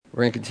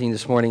We're going to continue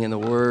this morning in the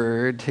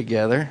Word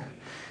together.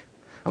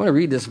 I'm going to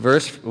read this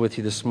verse with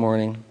you this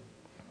morning.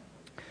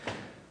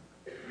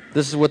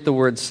 This is what the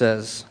Word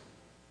says.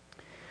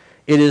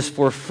 It is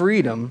for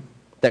freedom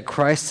that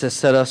Christ has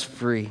set us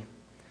free.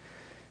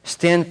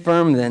 Stand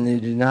firm then,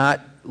 and do not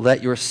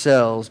let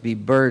yourselves be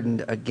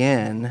burdened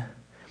again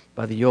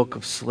by the yoke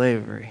of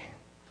slavery.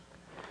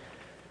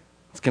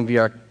 It's going to be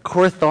our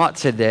core thought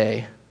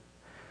today.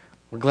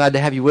 We're glad to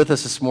have you with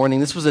us this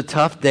morning. This was a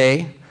tough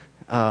day.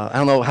 I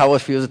don't know how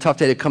it was a tough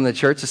day to come to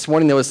church. This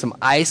morning there was some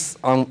ice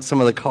on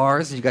some of the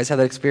cars. Did you guys have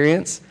that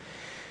experience?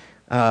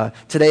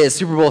 Today is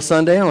Super Bowl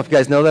Sunday. I don't know if you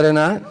guys know that or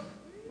not.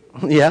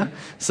 Yeah?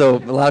 So a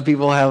lot of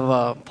people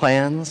have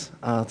plans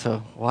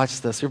to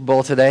watch the Super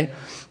Bowl today.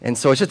 And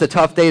so it's just a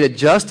tough day to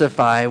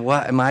justify,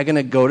 am I going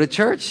to go to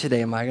church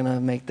today? Am I going to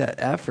make that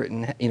effort?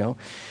 And,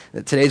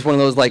 today's one of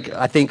those,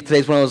 I think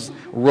today's one of those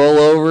roll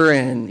over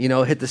and,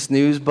 hit the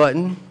snooze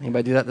button.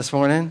 Anybody do that this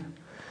morning?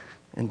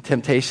 And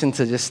temptation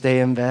to just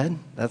stay in bed.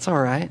 That's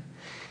all right.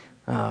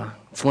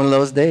 It's one of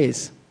those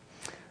days.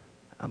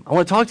 I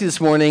want to talk to you this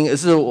morning.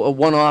 This is a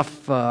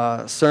one-off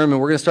sermon.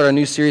 We're going to start a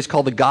new series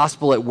called The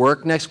Gospel at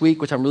Work next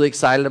week, which I'm really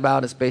excited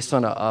about. It's based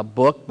on a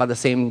book by the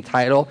same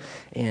title,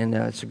 and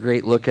it's a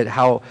great look at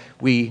how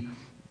we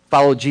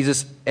follow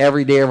Jesus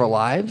every day of our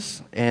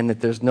lives, and that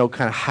there's no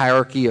kind of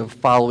hierarchy of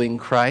following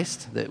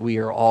Christ, that we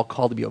are all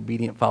called to be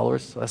obedient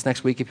followers. So that's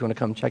next week if you want to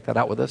come check that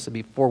out with us. It'll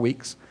be 4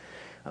 weeks.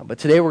 But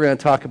today we're going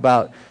to talk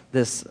about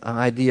this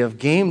idea of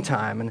game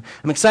time. And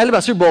I'm excited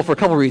about Super Bowl for a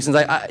couple reasons.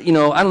 I don't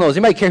know, does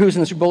anybody care who's in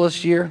the Super Bowl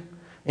this year?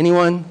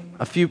 Anyone?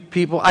 A few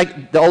people?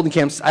 The Olden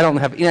Camps, I don't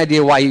have any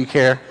idea why you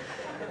care.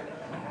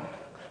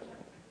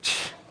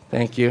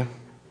 Thank you.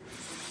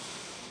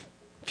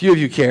 A few of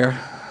you care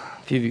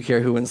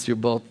who wins the Super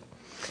Bowl.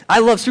 I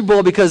love Super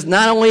Bowl because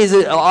not only is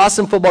it an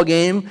awesome football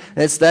game,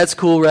 that's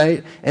cool,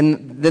 right?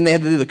 And then they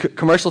have to do the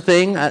commercial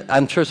thing.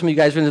 I'm sure some of you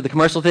guys are into the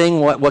commercial thing.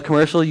 What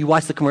commercial? You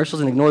watch the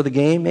commercials and ignore the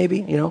game,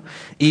 maybe,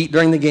 eat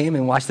during the game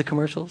and watch the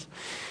commercials.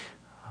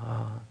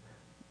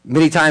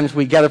 Many times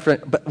we gather for,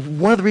 but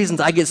one of the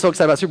reasons I get so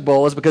excited about Super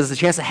Bowl is because it's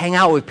a chance to hang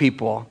out with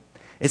people.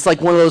 It's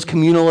like one of those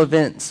communal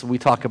events we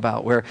talk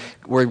about where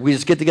we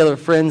just get together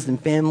with friends and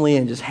family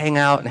and just hang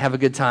out and have a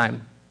good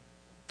time.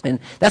 And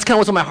that's kind of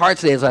what's on my heart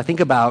today as I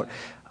think about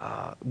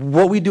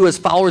what we do as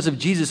followers of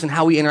Jesus and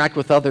how we interact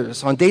with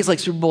others on days like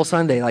Super Bowl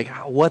Sunday, like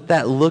what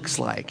that looks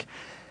like.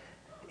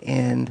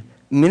 And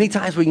many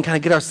times we can kind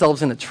of get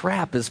ourselves in a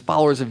trap as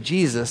followers of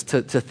Jesus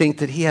to think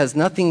that he has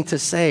nothing to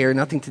say or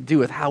nothing to do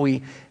with how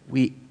we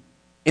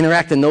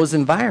interact in those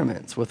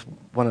environments with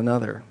one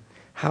another,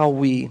 how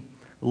we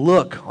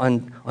look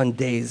on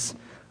days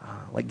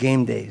like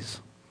game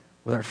days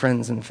with our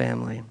friends and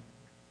family.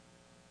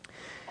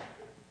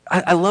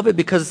 I love it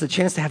because it's a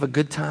chance to have a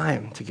good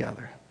time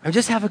together. I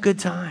just have a good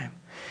time.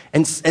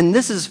 And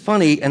this is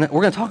funny, and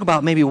we're going to talk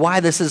about maybe why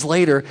this is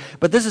later,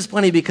 but this is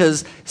funny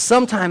because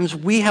sometimes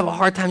we have a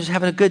hard time just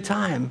having a good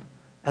time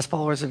as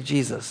followers of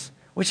Jesus,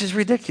 which is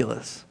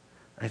ridiculous,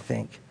 I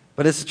think.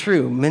 But it's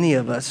true. Many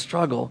of us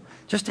struggle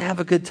just to have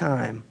a good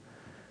time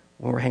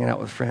when we're hanging out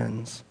with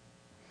friends.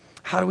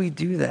 How do we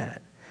do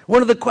that?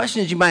 One of the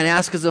questions you might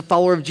ask as a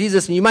follower of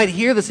Jesus, and you might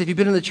hear this if you've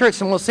been in the church,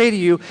 someone will say to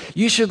you,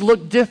 you should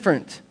look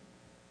different.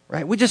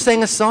 Right? We just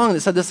sang a song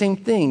that said the same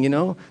thing,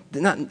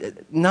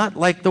 not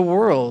like the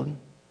world.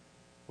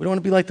 We don't want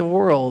to be like the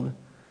world.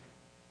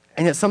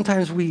 And yet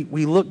sometimes we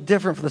look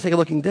different for the sake of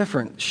looking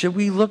different. Should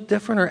we look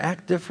different or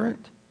act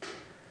different?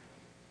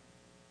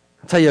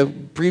 I'll tell you a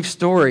brief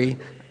story.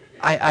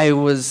 I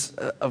was,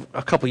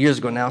 a couple years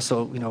ago now,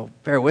 so,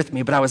 bear with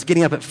me, but I was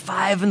getting up at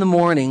 5 in the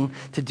morning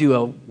to do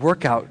a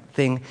workout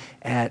thing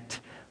at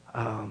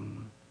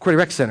Cordy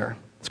Rec Center.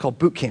 It's called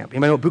boot camp.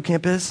 Anybody know what boot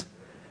camp is?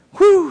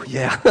 Whew,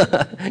 yeah,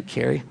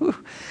 Carrie. Whew.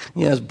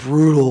 Yeah, it's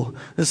brutal.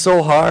 It's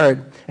so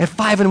hard. At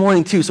 5 in the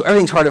morning, too, so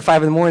everything's hard at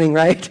 5 in the morning,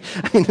 right?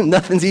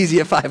 Nothing's easy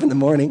at 5 in the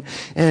morning.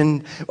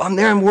 And I'm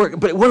there, I'm working.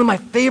 But one of my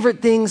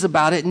favorite things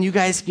about it, and you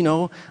guys,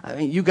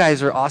 you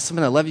guys are awesome,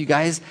 and I love you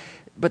guys,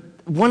 but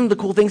one of the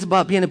cool things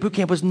about being at boot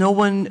camp was no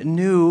one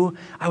knew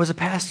I was a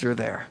pastor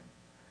there.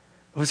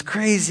 It was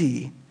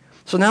crazy.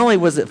 So not only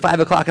was it 5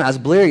 o'clock and I was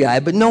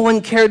bleary-eyed, but no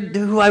one cared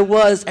who I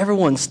was.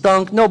 Everyone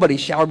stunk. Nobody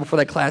showered before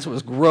that class. It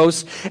was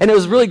gross. And it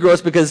was really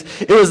gross because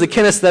it was the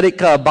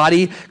kinesthetic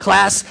body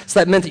class, so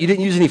that meant that you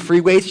didn't use any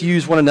free weights. You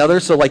used one another.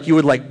 So you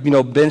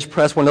would bench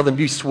press one another and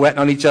be sweating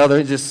on each other.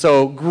 It's just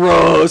so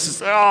gross.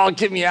 It's,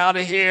 get me out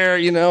of here,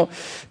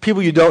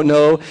 People you don't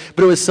know.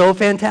 But it was so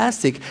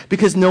fantastic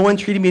because no one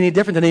treated me any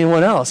different than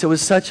anyone else. It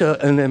was such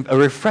a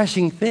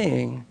refreshing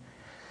thing.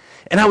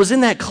 And I was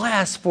in that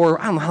class for,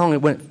 I don't know how long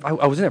it went. I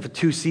was in it for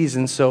 2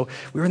 seasons, so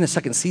we were in the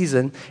second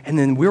season, and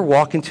then we were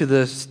walking to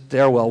the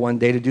stairwell one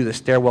day to do the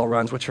stairwell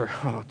runs, which are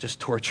just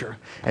torture.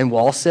 And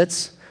wall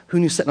sits. Who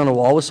knew sitting on a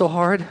wall was so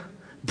hard?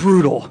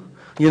 Brutal,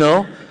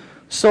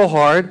 so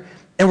hard.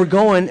 And we're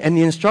going, and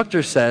the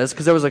instructor says,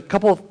 because there was a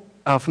couple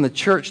from the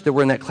church that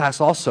were in that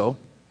class also,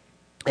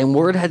 and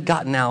word had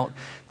gotten out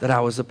that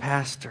I was a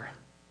pastor.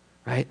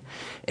 right?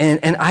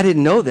 And I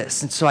didn't know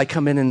this. And so I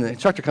come in and the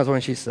instructor comes over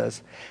and she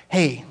says,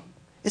 hey,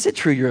 is it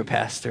true you're a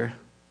pastor?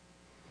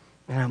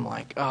 And I'm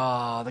like,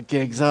 oh, the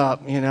gig's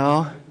up, you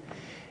know?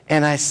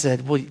 And I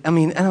said, well, I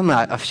mean, and I'm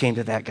not ashamed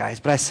of that, guys,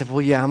 but I said,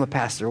 well, yeah, I'm a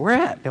pastor. Where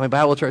at? Family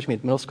Bible Church, me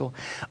at middle school.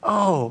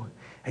 Oh,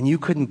 and you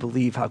couldn't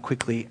believe how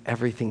quickly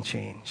everything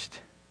changed.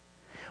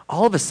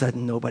 All of a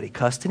sudden, nobody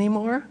cussed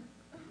anymore.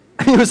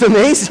 It was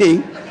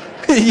amazing,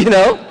 you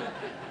know?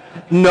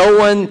 No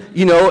one,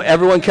 you know,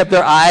 everyone kept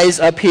their eyes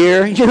up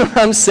here, you know what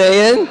I'm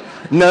saying?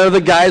 None of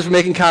the guys were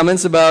making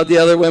comments about the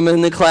other women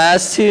in the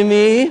class to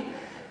me.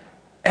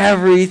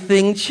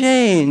 Everything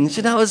changed.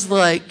 And I was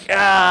like,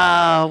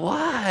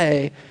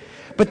 why?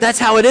 But that's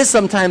how it is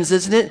sometimes,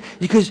 isn't it?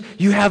 Because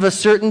you have a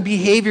certain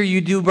behavior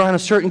you do around a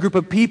certain group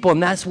of people,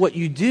 and that's what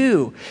you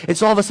do.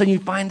 It's all of a sudden you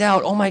find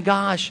out, oh my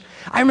gosh.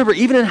 I remember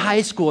even in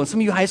high school, and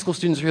some of you high school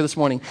students are here this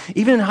morning,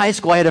 even in high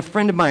school, I had a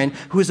friend of mine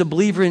who was a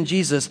believer in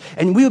Jesus,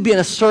 and we would be in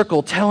a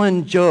circle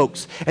telling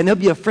jokes, and there'd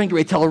be a friend who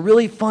would tell a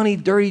really funny,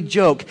 dirty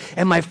joke,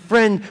 and my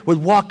friend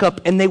would walk up,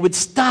 and they would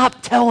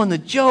stop telling the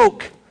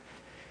joke,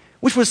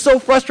 which was so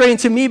frustrating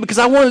to me because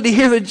I wanted to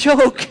hear the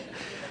joke.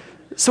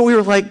 So we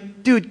were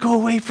like, dude, go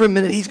away for a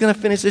minute. He's going to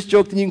finish this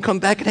joke, then you can come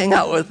back and hang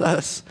out with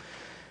us.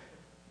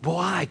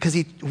 Why? Because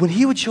when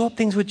he would show up,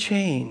 things would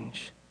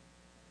change.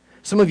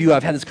 Some of you,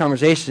 I've had this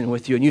conversation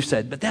with you, and you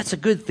said, but that's a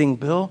good thing,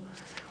 Bill.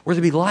 We're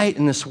to be light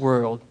in this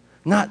world,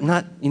 not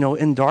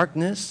in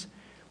darkness.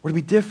 We're to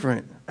be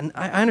different. And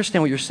I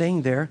understand what you're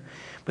saying there,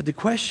 but the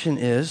question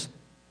is,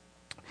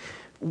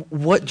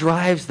 what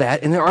drives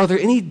that? And are there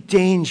any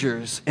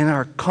dangers in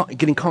our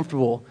getting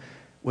comfortable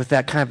with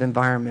that kind of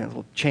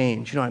environmental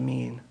change? You know what I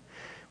mean?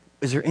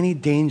 Is there any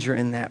danger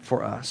in that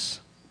for us?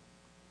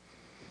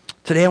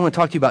 Today I want to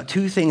talk to you about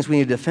two things we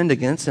need to defend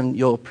against, and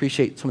you'll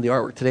appreciate some of the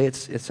artwork today.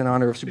 It's in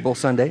honor of Super Bowl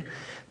Sunday.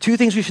 Two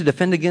things we should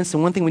defend against,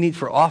 and one thing we need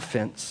for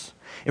offense.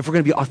 If we're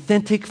going to be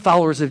authentic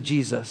followers of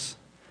Jesus,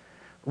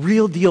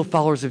 real deal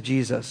followers of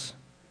Jesus.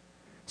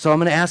 So I'm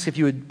going to ask if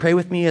you would pray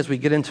with me as we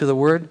get into the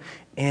Word,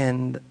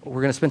 and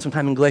we're going to spend some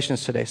time in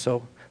Galatians today.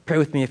 So pray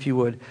with me if you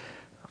would.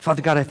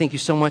 Father God, I thank you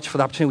so much for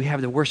the opportunity we have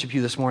to worship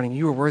you this morning.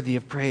 You are worthy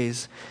of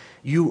praise.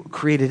 You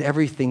created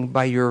everything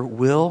by your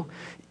will.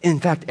 In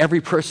fact,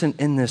 every person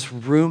in this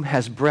room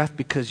has breath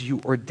because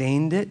you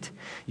ordained it.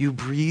 You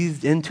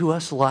breathed into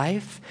us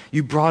life.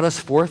 You brought us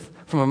forth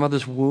from our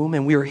mother's womb,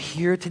 and we are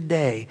here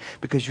today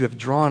because you have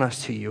drawn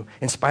us to you.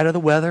 In spite of the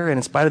weather and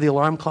in spite of the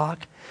alarm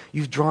clock,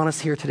 you've drawn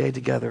us here today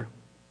together.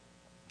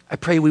 I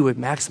pray we would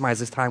maximize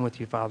this time with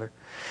you, Father,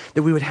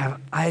 that we would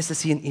have eyes to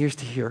see and ears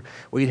to hear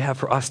what you'd have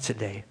for us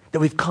today, that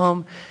we've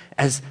come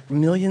as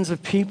millions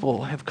of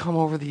people have come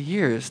over the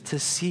years to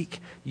seek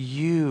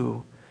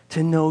you,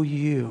 to know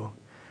you,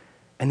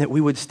 and that we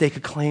would stake a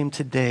claim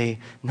today,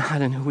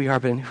 not in who we are,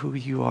 but in who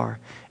you are,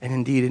 and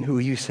indeed in who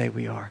you say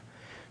we are.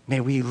 May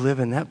we live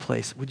in that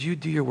place. Would you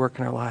do your work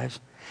in our lives?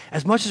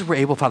 As much as we're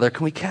able, Father,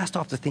 can we cast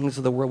off the things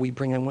of the world we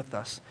bring in with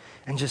us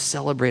and just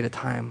celebrate a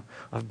time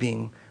of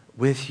being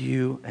with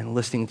you and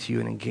listening to you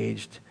and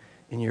engaged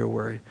in your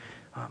word.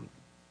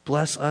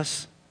 Bless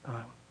us.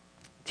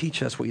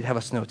 Teach us what you'd have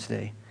us know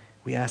today.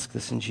 We ask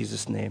this in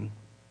Jesus' name.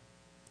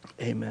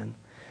 Amen.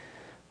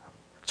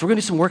 So we're going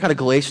to do some work out of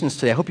Galatians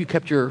today. I hope you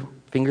kept your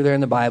finger there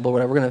in the Bible.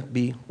 We're going to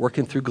be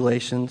working through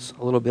Galatians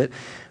a little bit.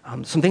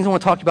 Some things I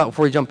want to talk about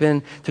before we jump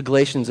into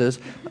Galatians is,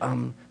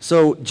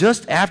 so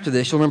just after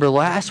this, you'll remember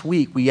last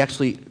week we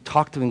actually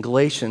talked in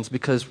Galatians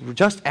because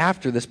just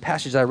after this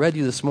passage I read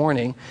you this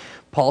morning,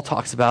 Paul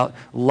talks about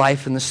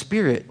life in the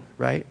Spirit,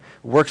 right?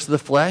 Works of the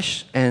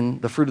flesh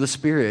and the fruit of the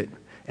Spirit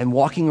and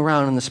walking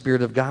around in the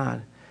Spirit of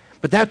God.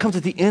 But that comes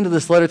at the end of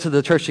this letter to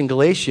the church in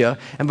Galatia,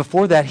 and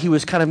before that, he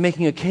was kind of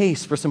making a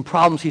case for some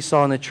problems he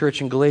saw in the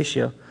church in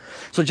Galatia.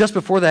 So just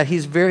before that,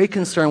 he's very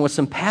concerned with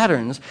some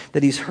patterns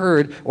that he's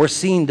heard or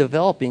seen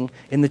developing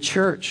in the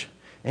church.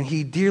 And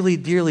he dearly,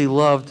 dearly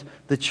loved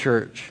the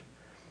church.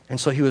 And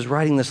so he was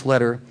writing this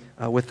letter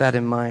with that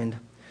in mind.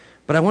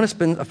 But I want to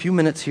spend a few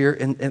minutes here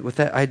with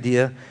that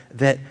idea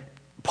that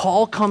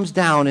Paul comes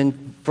down in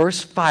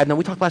verse 5. Now,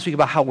 we talked last week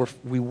about how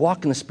we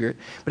walk in the Spirit,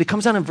 but he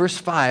comes down in verse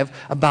 5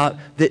 about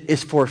that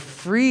it's for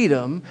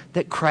freedom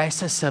that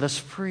Christ has set us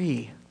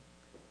free.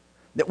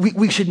 That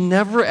we should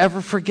never,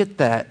 ever forget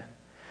that.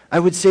 I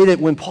would say that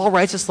when Paul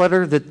writes this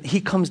letter, that he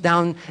comes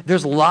down,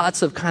 there's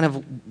lots of kind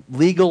of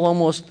legal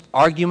almost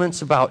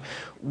arguments about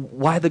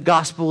why the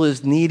gospel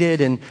is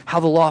needed and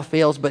how the law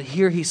fails. But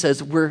here he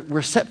says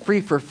we're set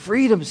free for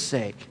freedom's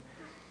sake.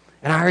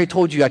 And I already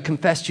told you, I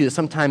confessed to you that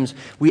sometimes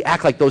we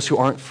act like those who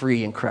aren't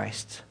free in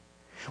Christ.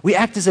 We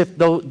act as if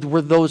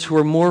we're those who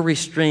are more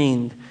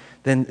restrained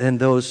than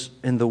those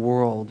in the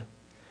world.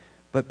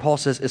 But Paul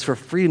says it's for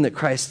freedom that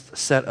Christ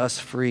set us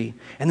free.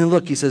 And then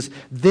look, he says,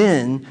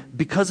 then,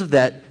 because of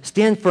that,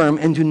 stand firm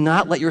and do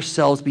not let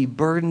yourselves be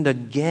burdened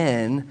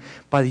again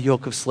by the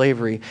yoke of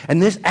slavery.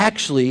 And this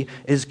actually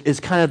is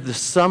kind of the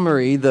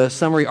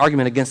summary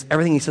argument against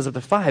everything he says up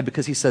to 5,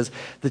 because he says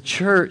the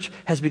church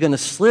has begun to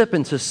slip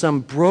into some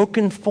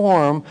broken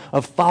form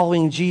of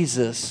following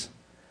Jesus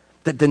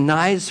that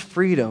denies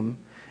freedom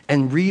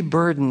and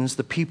reburdens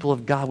the people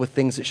of God with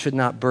things that should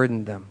not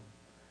burden them.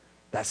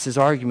 That's his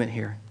argument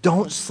here.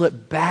 Don't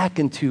slip back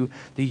into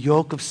the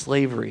yoke of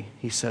slavery,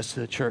 he says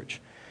to the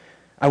church.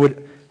 I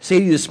would say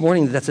to you this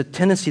morning that that's a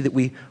tendency that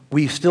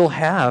we still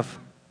have.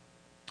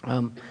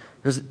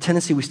 There's a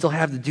tendency we still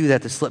have to do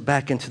that, to slip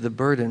back into the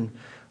burden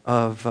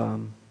of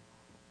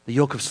the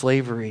yoke of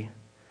slavery.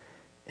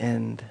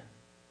 And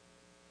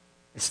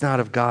it's not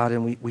of God,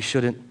 and we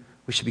should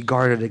be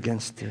guarded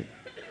against it.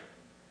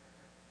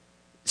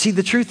 See,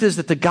 the truth is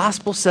that the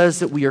gospel says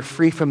that we are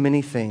free from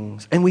many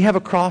things. And we have a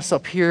cross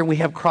up here, and we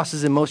have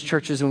crosses in most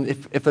churches. And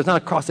if there's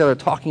not a cross there, they're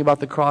talking about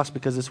the cross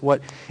because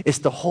it's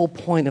the whole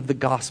point of the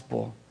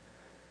gospel.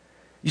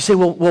 You say,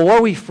 well, what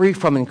are we free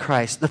from in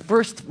Christ? The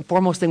first and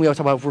foremost thing we always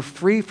talk about, we're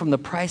free from the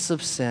price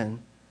of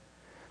sin.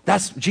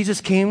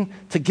 Jesus came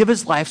to give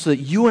his life so that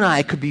you and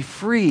I could be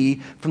free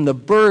from the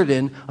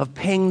burden of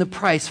paying the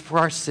price for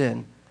our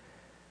sin.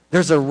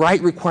 There's a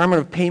right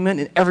requirement of payment,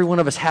 and every one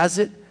of us has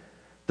it.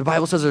 The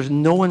Bible says there's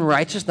no one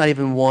righteous, not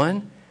even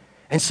one.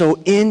 And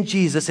so in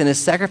Jesus and his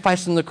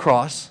sacrifice on the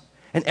cross,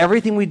 and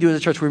everything we do as a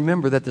church,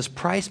 remember that this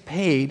price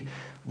paid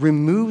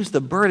removes the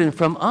burden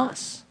from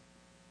us,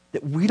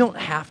 that we don't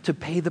have to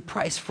pay the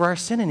price for our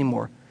sin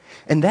anymore.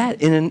 And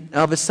that in and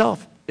of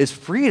itself is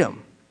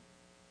freedom.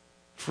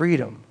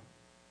 Freedom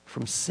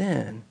from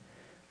sin,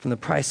 from the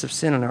price of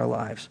sin in our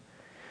lives.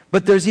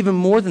 But there's even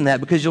more than that,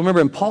 because you'll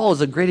remember, and Paul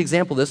is a great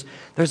example of this,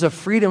 there's a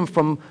freedom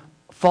from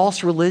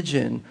false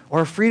religion, or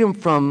a freedom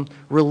from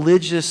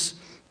religious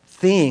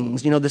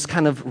things, this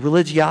kind of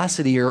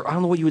religiosity, or I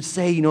don't know what you would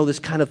say, this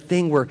kind of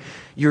thing where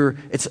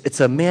it's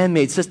a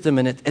man-made system,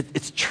 and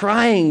it's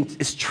trying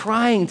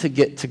to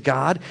get to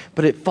God,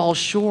 but it falls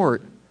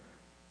short.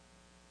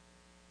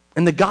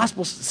 And the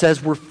gospel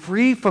says we're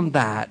free from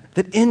that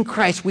in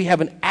Christ we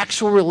have an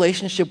actual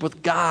relationship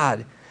with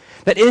God,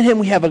 that in him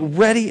we have a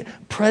ready,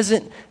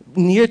 present,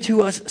 near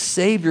to us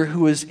Savior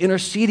who is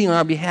interceding on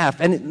our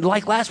behalf. And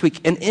like last week,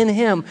 and in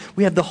him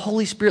we have the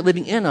Holy Spirit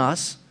living in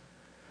us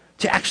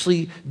to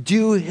actually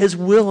do his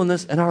will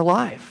in our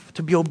life,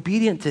 to be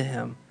obedient to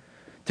him,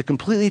 to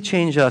completely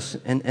change us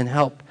and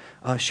help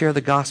share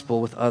the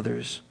gospel with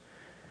others.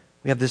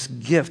 We have this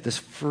gift, this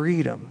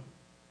freedom.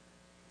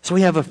 So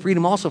we have a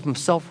freedom also from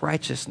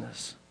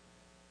self-righteousness,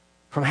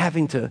 from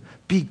having to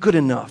be good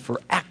enough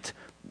or act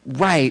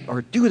right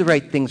or do the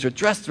right things or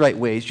dress the right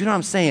ways. You know what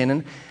I'm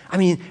saying?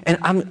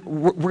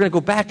 We're going to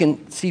go back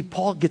and see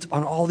Paul gets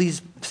on all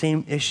these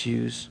same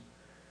issues.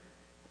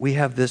 We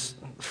have this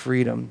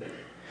freedom.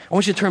 I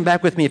want you to turn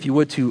back with me, if you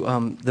would,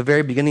 to the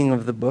very beginning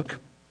of the book,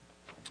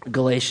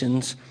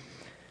 Galatians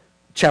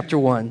chapter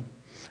 1.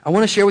 I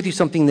want to share with you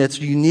something that's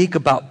unique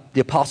about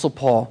the Apostle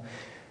Paul.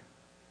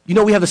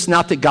 We have the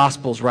synoptic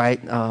gospels,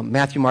 right?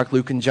 Matthew, Mark,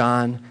 Luke, and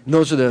John. And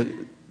those are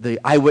the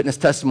eyewitness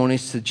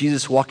testimonies to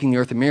Jesus walking the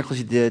earth, the miracles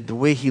he did, the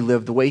way he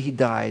lived, the way he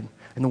died,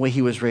 and the way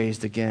he was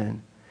raised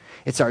again.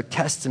 It's our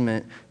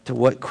testament to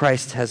what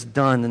Christ has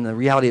done and the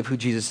reality of who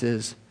Jesus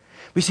is.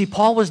 We see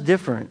Paul was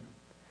different.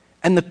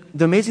 And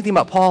the amazing thing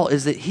about Paul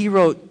is that he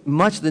wrote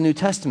much of the New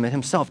Testament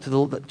himself to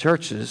the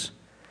churches.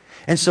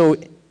 And so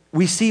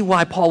we see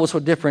why Paul was so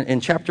different in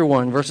chapter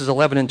 1, verses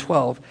 11 and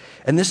 12.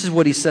 And this is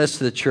what he says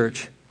to the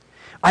church.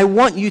 I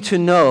want you to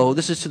know,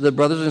 this is to the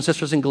brothers and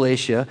sisters in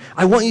Galatia,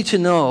 I want you to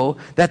know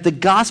that the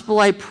gospel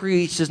I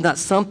preach is not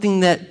something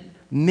that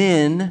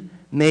men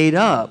made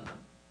up.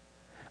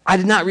 I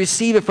did not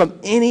receive it from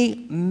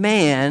any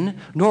man,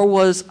 nor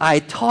was I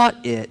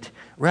taught it.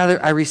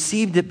 Rather, I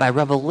received it by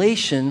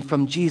revelation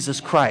from Jesus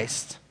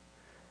Christ.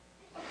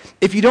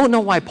 If you don't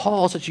know why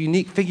Paul is such a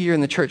unique figure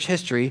in the church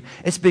history,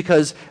 it's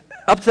because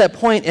up to that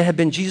point, it had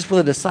been Jesus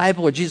with a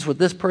disciple or Jesus with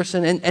this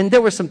person. And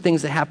there were some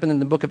things that happened in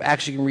the book of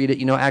Acts. You can read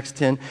it, Acts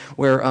 10,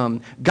 where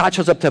God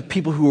shows up to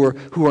people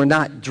who are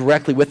not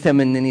directly with him,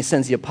 and then he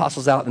sends the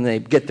apostles out, and they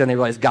get there and they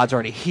realize God's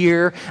already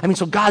here.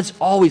 So God's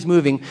always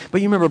moving.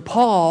 But you remember,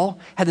 Paul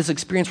had this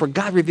experience where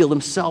God revealed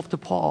himself to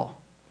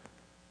Paul.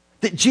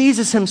 That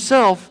Jesus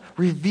himself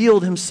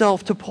revealed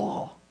himself to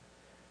Paul.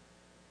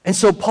 And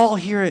so Paul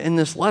here in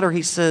this letter,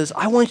 he says,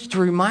 I want to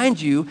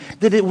remind you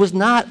that it was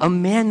not a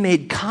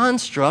man-made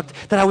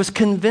construct that I was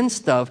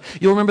convinced of.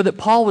 You'll remember that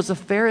Paul was a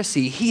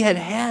Pharisee. He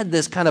had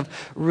this kind of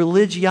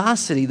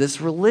religiosity, this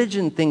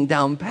religion thing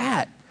down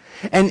pat.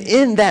 And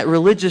in that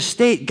religious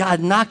state, God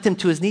knocked him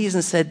to his knees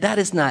and said, that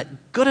is not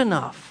good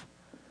enough.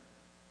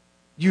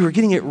 You are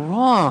getting it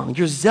wrong.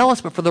 You're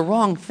zealous, but for the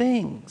wrong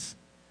things.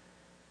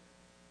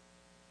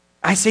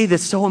 I say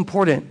that's so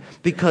important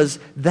because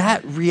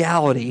that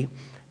reality,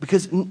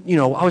 because,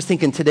 I was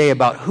thinking today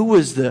about who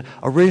was the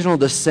original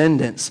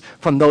descendants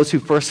from those who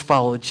first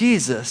followed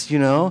Jesus,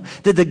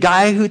 Did the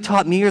guy who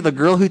taught me or the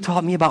girl who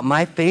taught me about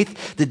my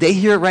faith, did they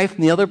hear it right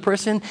from the other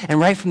person and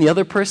right from the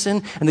other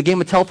person and the game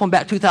of telephone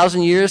back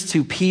 2,000 years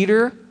to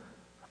Peter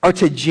or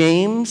to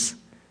James?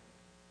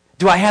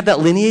 Do I have that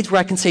lineage where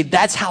I can say,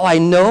 that's how I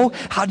know?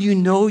 How do you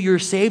know you're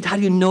saved? How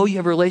do you know you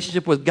have a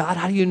relationship with God?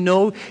 How do you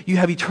know you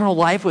have eternal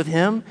life with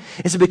him?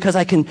 Is it because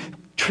I can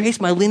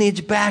trace my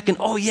lineage back and,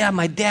 oh yeah,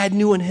 my dad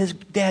knew and his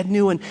dad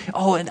knew and,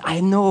 oh, and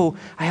I know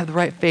I have the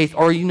right faith.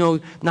 Or,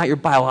 not your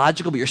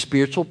biological, but your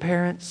spiritual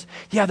parents.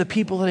 Yeah, the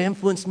people that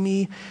influenced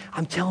me.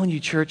 I'm telling you,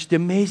 church, the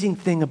amazing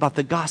thing about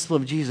the gospel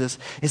of Jesus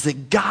is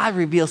that God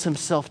reveals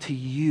himself to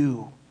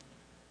you.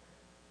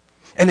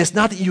 And it's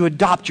not that you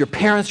adopt your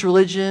parents'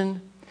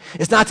 religion.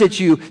 It's not that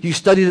you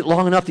studied it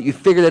long enough that you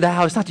figured it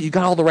out. It's not that you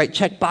got all the right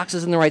check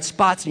boxes in the right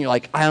spots and you're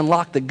like, I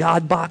unlocked the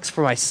God box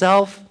for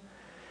myself.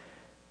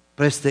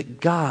 But it's that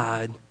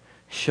God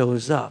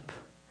shows up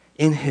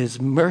in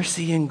his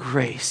mercy and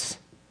grace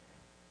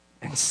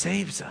and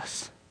saves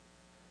us.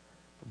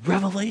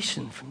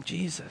 Revelation from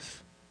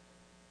Jesus.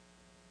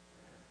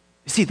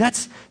 You see,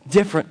 that's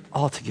different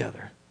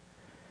altogether.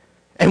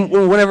 And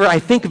whenever I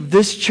think of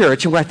this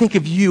church, and when I think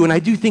of you, and I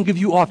do think of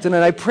you often,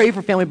 and I pray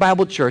for Family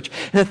Bible Church,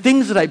 and the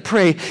things that I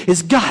pray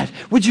is, God,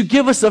 would you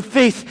give us a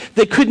faith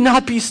that could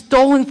not be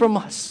stolen from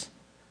us?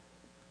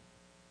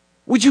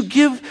 Would you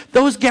give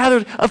those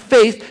gathered a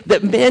faith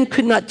that man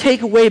could not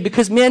take away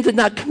because man did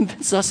not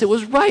convince us it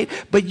was right,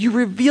 but you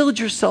revealed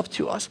yourself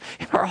to us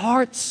in our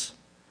hearts?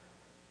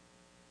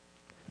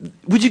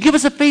 Would you give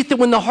us a faith that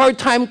when the hard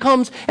time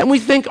comes and we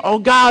think, oh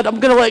God, I'm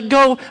going to let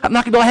go, I'm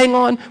not going to hang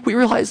on, we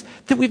realize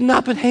that we've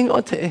not been hanging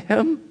on to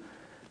him,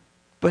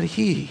 but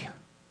he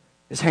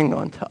is hanging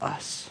on to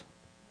us.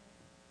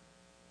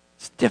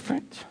 It's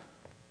different.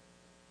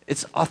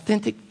 It's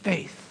authentic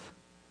faith.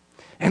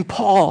 And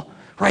Paul,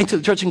 writing to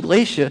the church in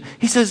Galatia,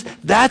 he says,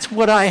 that's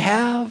what I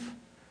have.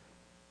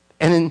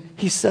 And then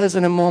he says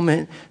in a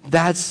moment,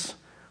 that's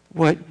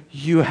what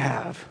you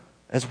have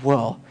as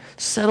well.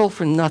 Settle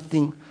for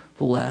nothing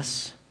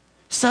less.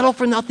 Settle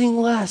for nothing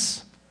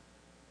less.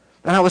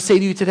 And I would say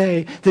to you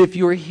today that if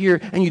you are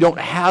here and you don't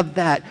have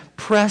that,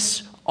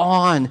 press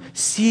on.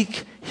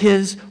 Seek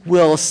his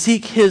will.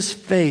 Seek his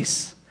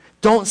face.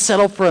 Don't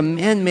settle for a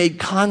man-made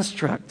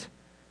construct,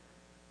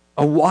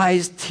 a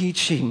wise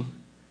teaching.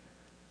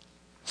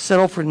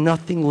 Settle for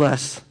nothing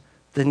less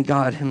than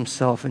God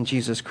himself and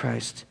Jesus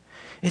Christ.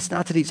 It's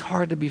not that he's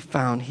hard to be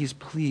found. He's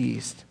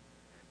pleased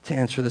to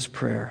answer this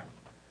prayer.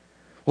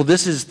 Well,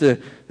 this is the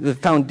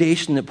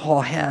foundation that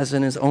Paul has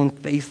in his own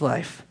faith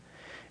life.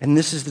 And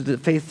this is the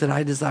faith that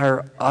I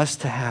desire us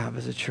to have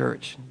as a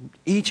church.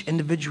 Each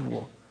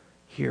individual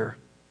here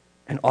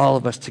and all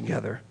of us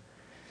together.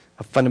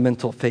 A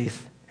fundamental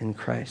faith in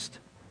Christ.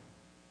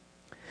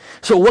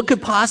 So what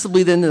could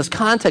possibly then in this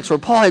context where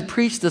Paul had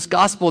preached this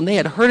gospel and they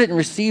had heard it and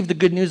received the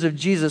good news of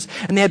Jesus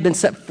and they had been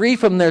set free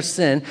from their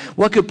sin,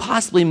 what could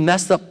possibly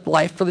mess up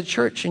life for the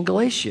church in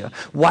Galatia?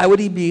 Why would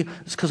he be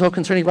so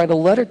concerned he'd write a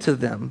letter to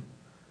them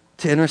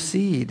to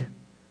intercede?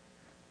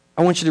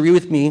 I want you to read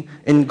with me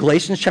in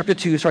Galatians chapter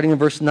 2, starting in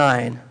verse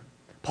 9.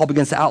 Paul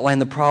begins to outline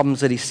the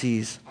problems that he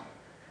sees.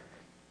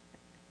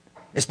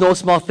 It's no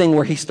small thing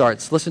where he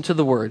starts. Listen to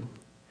the word.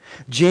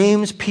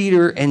 James,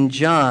 Peter, and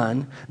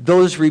John,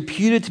 those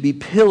reputed to be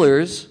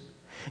pillars,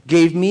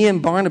 gave me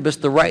and Barnabas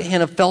the right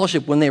hand of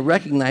fellowship when they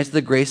recognized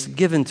the grace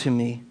given to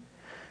me.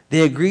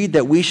 They agreed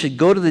that we should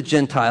go to the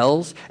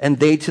Gentiles and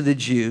they to the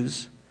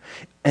Jews.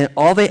 And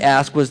all they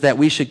asked was that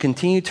we should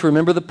continue to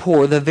remember the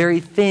poor, the very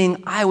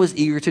thing I was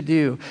eager to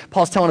do.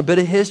 Paul's telling a bit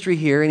of history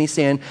here, and he's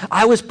saying,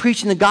 I was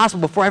preaching the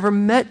gospel before I ever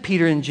met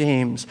Peter and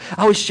James.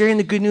 I was sharing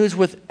the good news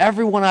with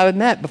everyone I had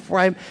met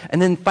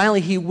and then finally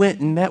he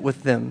went and met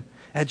with them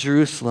at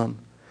Jerusalem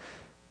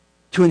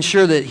to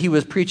ensure that he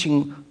was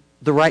preaching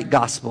the right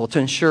gospel, to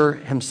ensure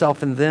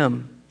himself and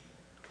them.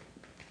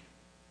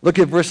 Look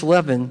at verse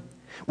 11.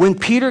 When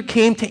Peter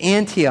came to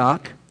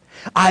Antioch,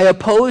 I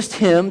opposed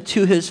him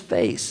to his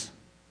face.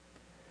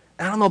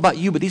 I don't know about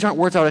you, but these aren't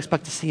words I would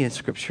expect to see in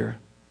Scripture.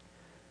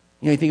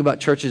 You think about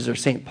churches of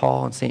St.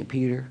 Paul and St.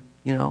 Peter.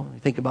 You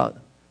think about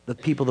the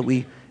people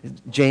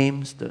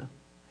James, the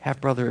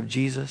half-brother of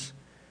Jesus.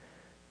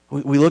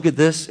 We look at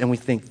this and we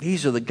think,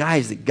 these are the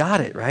guys that got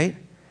it, right?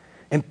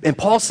 And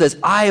Paul says,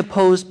 I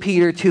opposed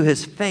Peter to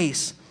his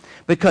face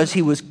because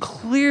he was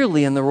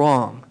clearly in the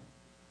wrong.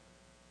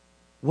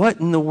 What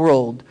in the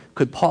world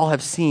could Paul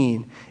have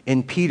seen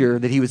in Peter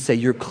that he would say,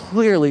 you're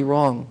clearly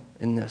wrong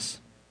in this?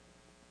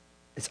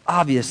 It's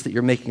obvious that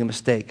you're making a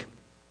mistake.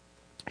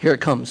 Here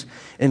it comes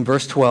in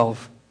verse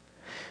 12.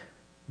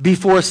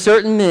 Before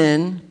certain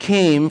men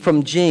came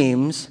from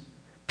James,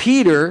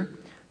 Peter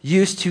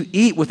used to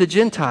eat with the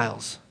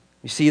Gentiles.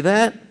 You see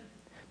that?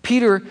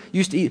 Peter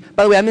used to eat.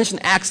 By the way, I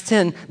mentioned Acts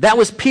 10. That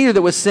was Peter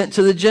that was sent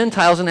to the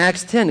Gentiles in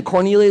Acts 10, to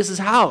Cornelius'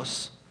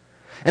 house.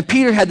 And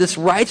Peter had this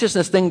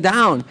righteousness thing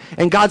down.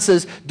 And God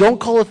says,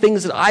 don't call the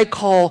things that I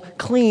call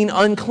clean,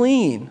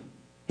 unclean.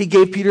 He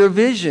gave Peter a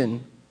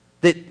vision.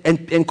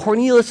 And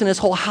Cornelius and his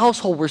whole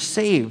household were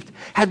saved,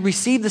 had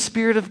received the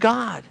Spirit of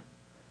God.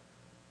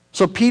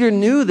 So Peter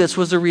knew this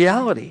was a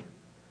reality.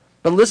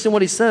 But listen to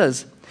what he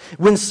says.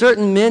 When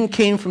certain men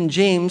came from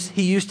James,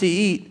 he used to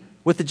eat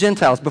with the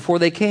Gentiles before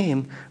they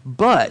came.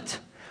 But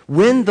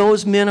when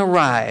those men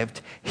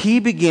arrived, he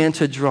began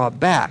to draw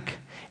back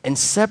and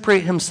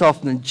separate himself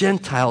from the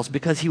Gentiles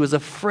because he was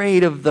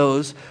afraid of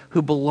those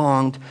who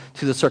belonged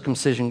to the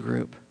circumcision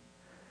group.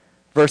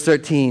 Verse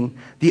 13,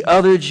 the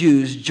other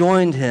Jews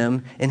joined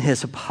him in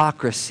his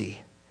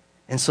hypocrisy,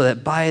 and so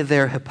that by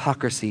their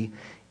hypocrisy,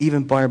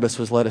 even Barnabas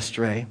was led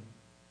astray.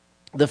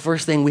 The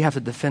first thing we have to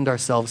defend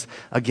ourselves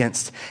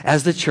against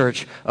as the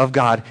church of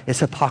God is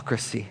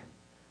hypocrisy.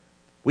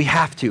 We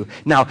have to.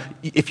 Now,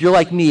 if you're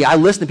like me, I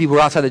listen to people who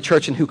are outside the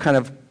church and who kind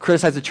of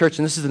criticize the church,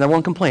 and this is the number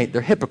one complaint.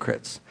 They're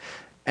hypocrites.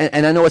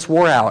 And I know it's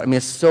wore out. I mean,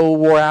 it's so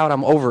wore out,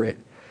 I'm over it.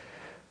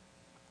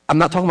 I'm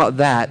not talking about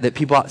that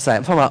people outside.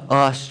 I'm talking about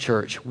us,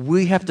 church.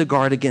 We have to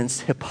guard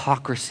against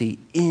hypocrisy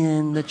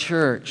in the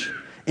church.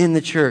 In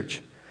the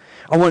church.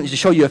 I want to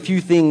show you a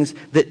few things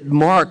that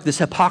mark this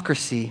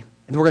hypocrisy.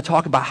 And we're going to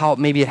talk about how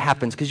maybe it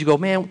happens. Because you go,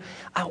 man,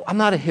 I'm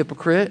not a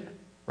hypocrite,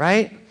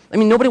 right? I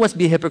mean, nobody wants to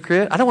be a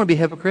hypocrite. I don't want to be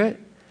a hypocrite.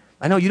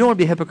 I know you don't want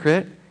to be a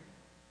hypocrite.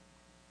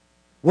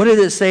 What did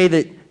it say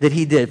that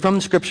he did?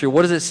 From Scripture,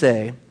 what does it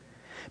say?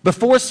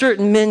 Before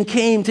certain men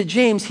came to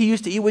James, he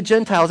used to eat with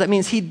Gentiles. That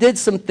means he did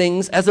some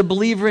things as a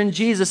believer in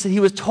Jesus that he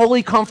was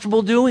totally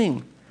comfortable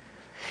doing.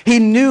 He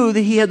knew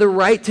that he had the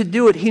right to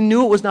do it. He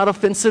knew it was not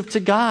offensive to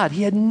God.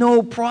 He had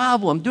no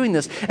problem doing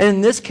this. And in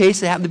this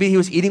case, it happened to be he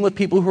was eating with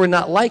people who were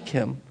not like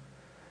him,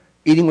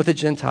 eating with the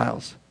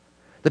Gentiles,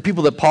 the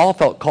people that Paul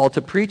felt called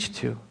to preach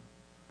to,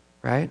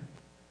 right?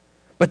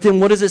 But then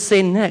what does it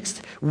say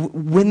next?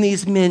 When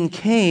these men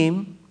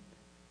came,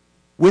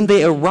 when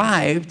they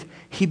arrived,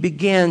 he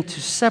began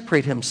to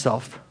separate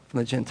himself from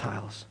the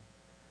Gentiles.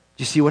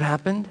 Do you see what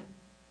happened?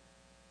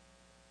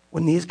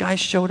 When these guys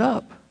showed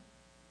up,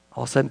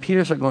 all of a sudden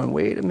Peter started going,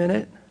 wait a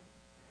minute.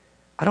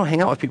 I don't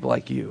hang out with people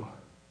like you.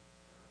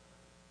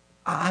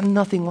 I'm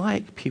nothing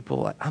like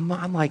people.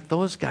 I'm like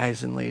those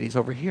guys and ladies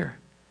over here.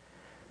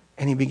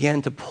 And he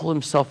began to pull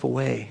himself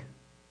away,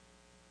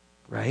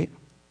 right?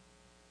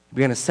 He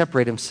began to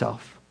separate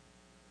himself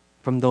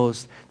from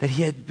those that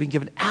he had been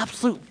given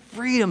absolute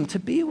freedom to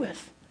be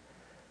with,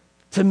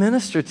 to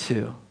minister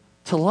to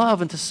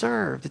love and to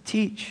serve, to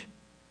teach,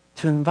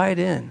 to invite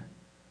in.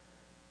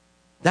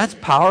 That's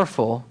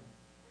powerful.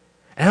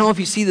 And I don't know if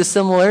you see the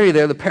similarity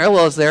there, the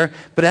parallels there,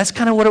 but that's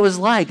kind of what it was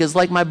like. It's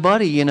like my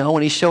buddy,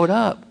 when he showed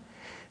up.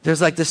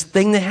 There's like this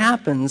thing that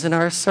happens in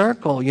our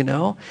circle,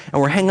 and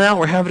we're hanging out,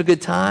 we're having a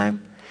good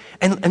time.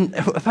 And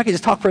if I could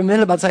just talk for a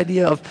minute about this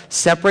idea of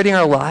separating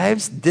our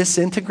lives,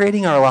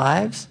 disintegrating our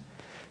lives,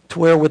 to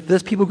where with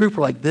this people group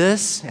we're like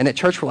this, and at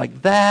church we're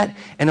like that,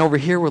 and over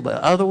here we're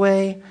the other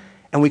way,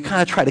 and we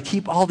kind of try to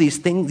keep all these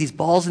things, these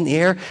balls in the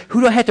air.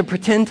 Who do I have to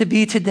pretend to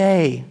be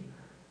today?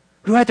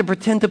 Who do I have to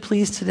pretend to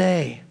please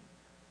today?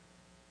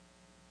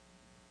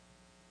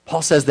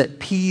 Paul says that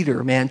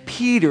Peter,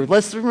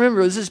 let's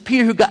remember, this is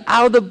Peter who got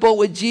out of the boat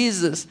with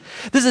Jesus.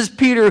 This is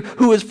Peter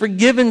who was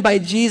forgiven by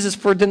Jesus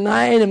for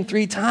denying him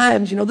 3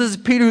 times. This is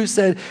Peter who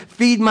said,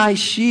 feed my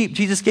sheep.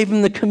 Jesus gave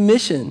him the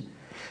commission.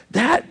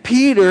 That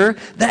Peter,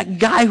 that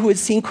guy who had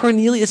seen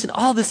Cornelius and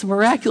all this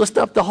miraculous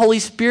stuff, the Holy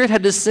Spirit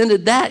had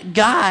descended. That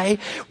guy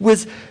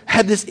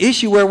had this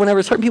issue where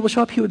whenever certain people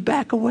show up, he would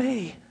back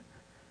away.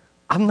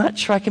 I'm not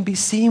sure I can be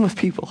seen with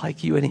people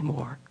like you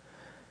anymore.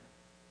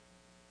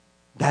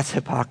 That's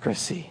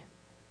hypocrisy.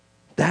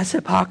 That's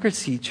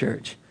hypocrisy,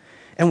 church.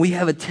 And we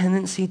have a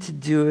tendency to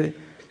do it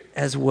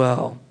as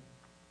well.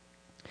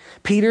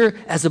 Peter,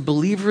 as a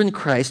believer in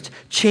Christ,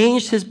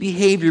 changed his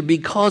behavior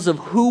because of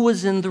who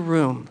was in the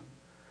room.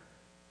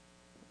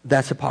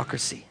 That's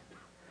hypocrisy.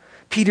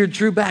 Peter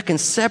drew back and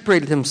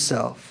separated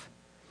himself.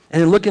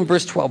 And then look in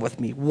verse 12 with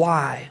me.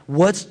 Why?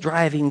 What's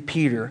driving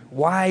Peter?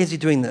 Why is he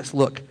doing this?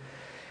 Look,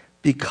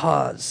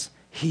 because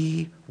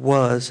he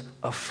was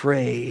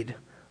afraid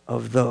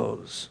of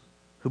those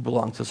who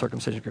belong to the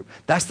circumcision group.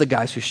 That's the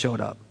guys who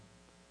showed up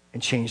and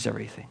changed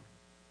everything.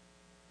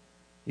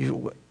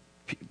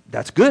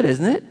 That's good,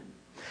 isn't it?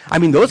 I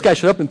mean, those guys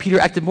showed up and Peter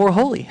acted more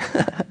holy.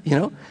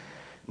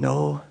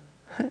 No.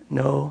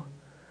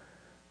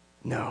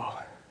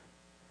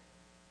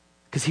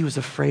 Because he was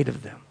afraid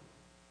of them.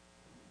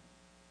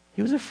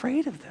 He was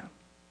afraid of them.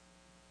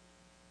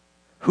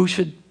 Who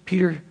should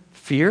Peter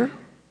fear?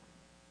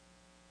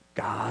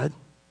 God.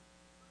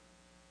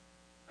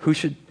 Who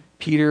should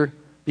Peter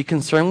be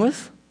concerned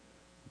with?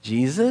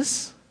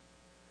 Jesus.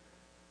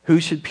 Who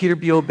should Peter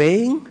be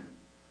obeying?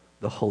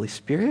 The Holy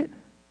Spirit.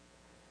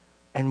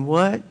 And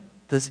what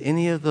does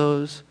any of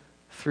those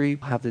 3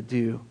 have to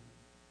do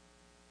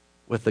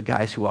with the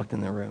guys who walked in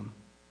the room?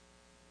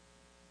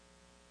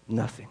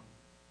 Nothing.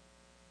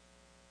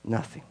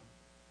 Nothing.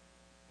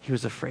 He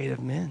was afraid of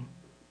men.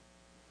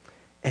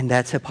 And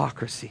that's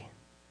hypocrisy.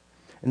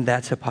 And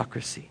that's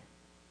hypocrisy.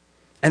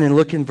 And then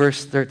look in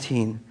verse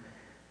 13.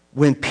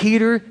 When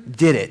Peter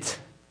did it,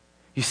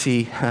 you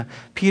see,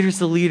 Peter's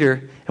the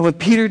leader, and when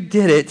Peter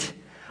did it,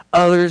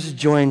 others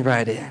joined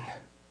right in.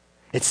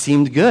 It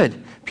seemed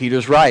good.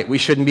 Peter's right. We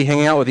shouldn't be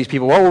hanging out with these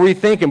people. What were we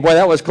thinking? Boy,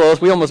 that was close.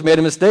 We almost made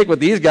a mistake with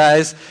these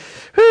guys.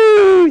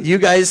 Whoo! You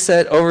guys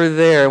sit over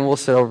there, and we'll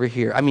sit over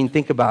here. I mean,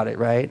 think about it,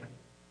 right?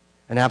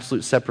 An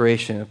absolute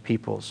separation of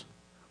peoples.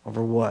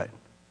 Over what?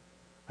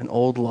 An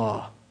old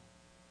law.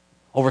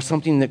 Over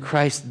something that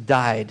Christ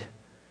died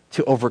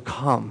to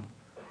overcome,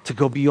 to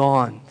go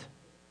beyond.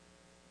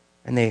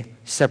 And they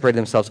separated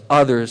themselves.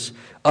 Others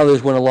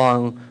went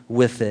along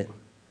with it.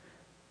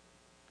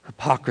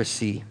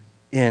 Hypocrisy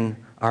in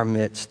our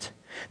midst.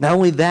 Not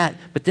only that,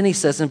 but then he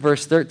says in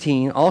verse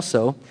 13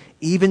 also,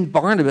 even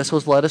Barnabas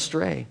was led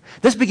astray.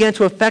 This began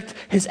to affect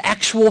his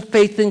actual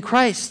faith in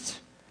Christ.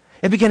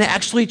 It began to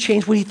actually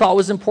change what he thought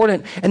was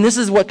important. And this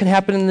is what can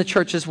happen in the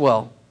church as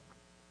well.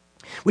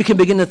 We can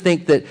begin to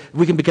think that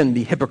we can begin to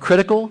be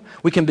hypocritical.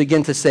 We can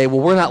begin to say,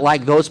 well, we're not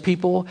like those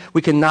people.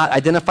 We can not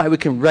identify. We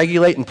can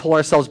regulate and pull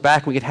ourselves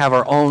back. We can have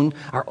our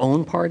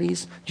own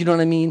parties. Do you know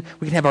what I mean?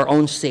 We can have our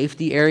own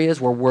safety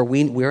areas where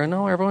we're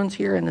no, everyone's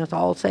here and it's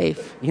all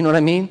safe. You know what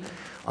I mean?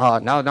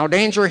 No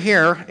danger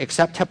here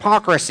except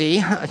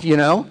hypocrisy, you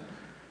know.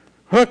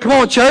 Come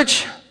on,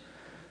 church.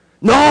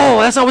 No,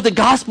 that's not what the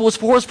gospel is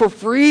for. It's for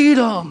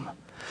freedom.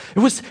 It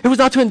was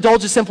not to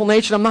indulge a sinful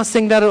nature. I'm not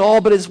saying that at all,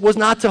 but it was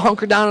not to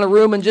hunker down in a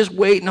room and just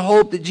wait and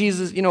hope that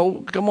Jesus,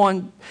 come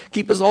on,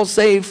 keep us all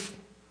safe.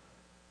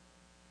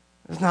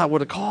 That's not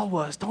what a call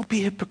was. Don't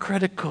be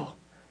hypocritical.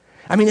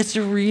 I mean, it's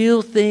a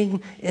real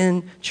thing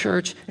in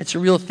church. It's a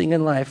real thing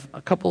in life.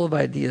 A couple of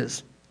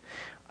ideas.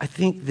 I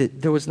think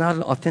that there was not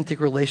an authentic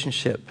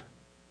relationship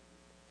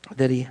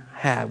that he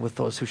had with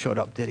those who showed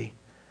up, did he?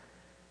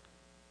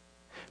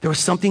 There was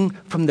something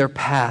from their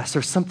past.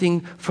 There's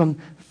something from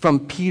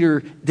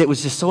Peter that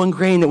was just so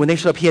ingrained that when they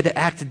showed up, he had to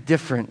act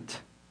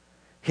different.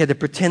 He had to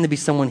pretend to be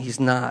someone he's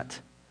not.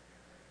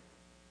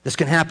 This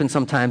can happen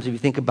sometimes if you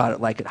think about it,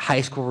 like at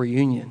high school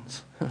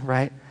reunions,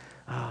 right?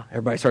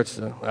 Everybody starts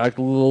to act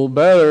a little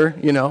better,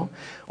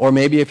 Or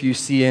maybe if you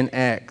see an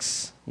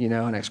ex,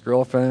 an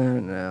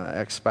ex-girlfriend, an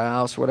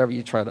ex-spouse, whatever,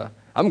 you try to,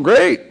 I'm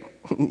great.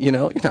 You're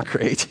not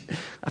great.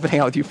 I've been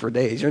hanging out with you for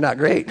days. You're not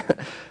great.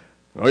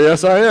 Oh,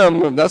 yes, I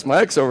am. That's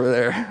my ex over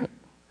there.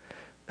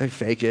 They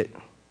fake it.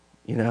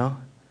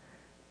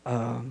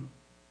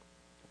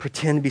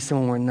 Pretend to be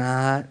someone we're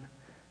not,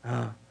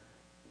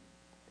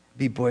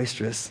 be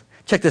boisterous.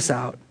 Check this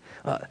out.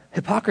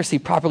 Hypocrisy,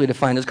 properly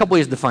defined, there's a couple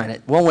ways to define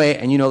it. One way,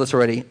 and you know this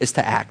already, is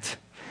to act,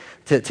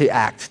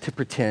 to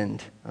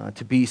pretend,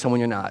 to be someone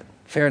you're not.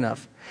 Fair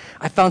enough.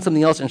 I found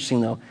something else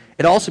interesting, though.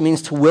 It also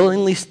means to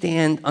willingly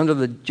stand under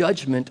the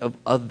judgment of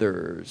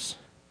others,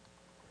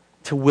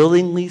 to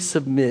willingly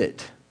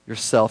submit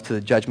yourself to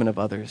the judgment of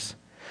others.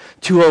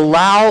 To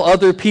allow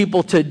other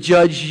people to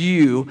judge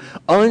you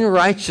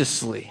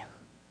unrighteously.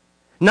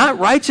 Not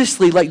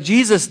righteously like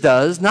Jesus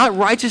does, not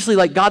righteously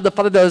like God the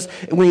Father does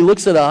when he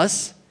looks at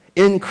us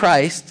in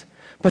Christ,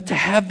 but to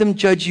have them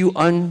judge you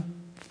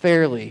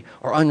unfairly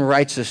or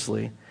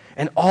unrighteously.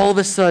 And all of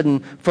a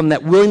sudden, from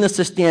that willingness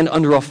to stand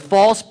under a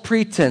false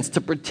pretense,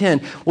 to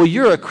pretend, well,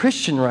 you're a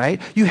Christian,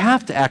 right? You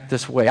have to act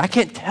this way. I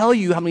can't tell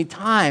you how many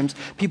times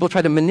people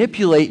try to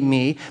manipulate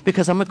me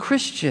because I'm a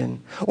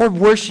Christian. Or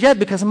worse yet,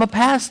 because I'm a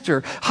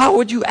pastor. How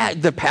would you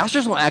act? The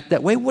pastors don't act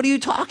that way. What are you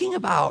talking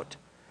about?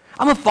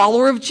 I'm a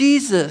follower of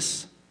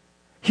Jesus.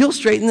 He'll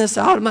straighten this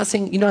out. I'm not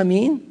saying, you know what I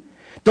mean?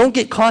 Don't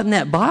get caught in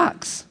that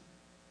box.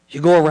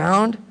 You go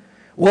around.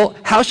 Well,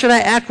 how should I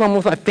act when I'm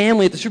with my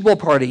family at the Super Bowl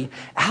party?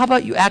 How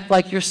about you act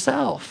like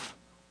yourself,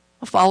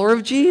 a follower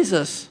of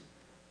Jesus?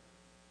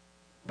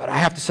 But I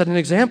have to set an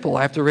example.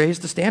 I have to raise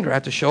the standard. I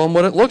have to show them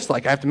what it looks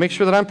like. I have to make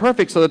sure that I'm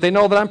perfect so that they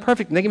know that I'm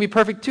perfect and they can be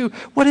perfect too.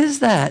 What is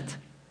that?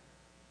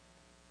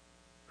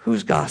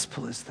 Whose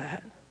gospel is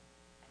that?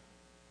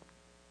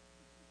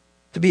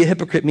 To be a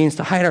hypocrite means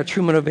to hide our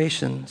true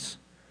motivations,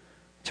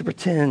 to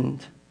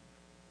pretend.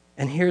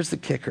 And here's the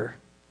kicker.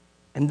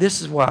 And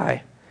this is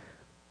why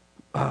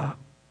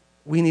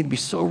we need to be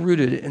so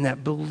rooted in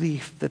that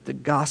belief that the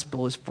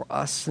gospel is for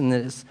us and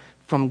that it's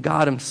from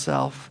God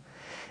himself,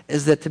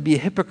 is that to be a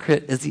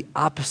hypocrite is the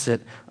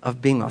opposite of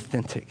being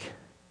authentic.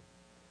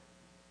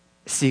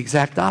 It's the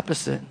exact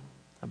opposite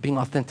of being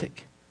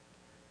authentic.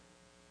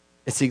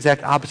 It's the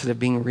exact opposite of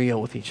being real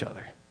with each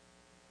other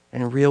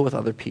and real with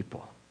other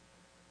people.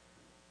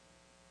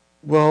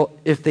 Well,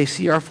 if they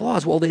see our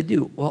flaws, well, they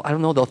do. Well, I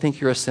don't know, they'll think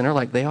you're a sinner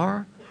like they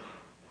are,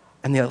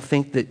 and they'll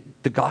think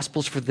that the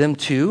gospel's for them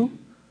too.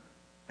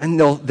 And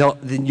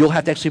then you'll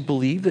have to actually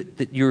believe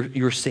that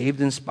you're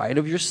saved in spite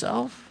of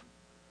yourself.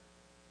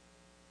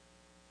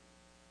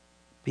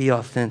 Be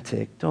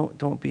authentic.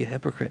 Don't be a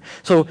hypocrite.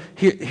 So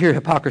here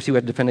hypocrisy, we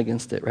have to defend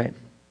against it, right?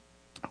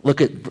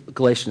 Look at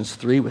Galatians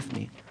 3 with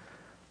me.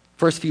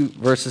 First few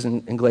verses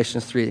in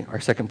Galatians 3, our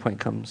second point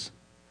comes.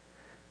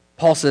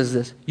 Paul says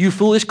this, "You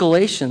foolish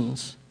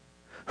Galatians,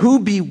 who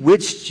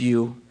bewitched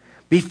you?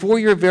 Before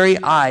your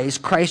very eyes,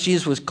 Christ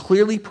Jesus was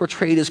clearly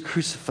portrayed as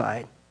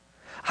crucified.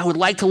 I would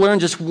like to learn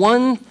just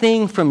one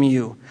thing from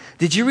you.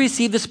 Did you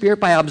receive the Spirit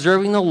by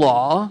observing the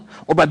law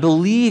or by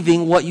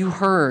believing what you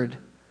heard?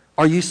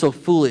 Are you so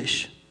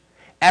foolish?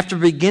 After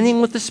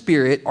beginning with the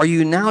Spirit, are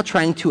you now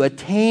trying to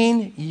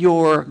attain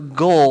your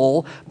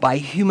goal by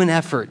human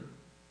effort?"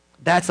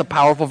 That's a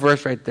powerful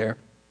verse right there.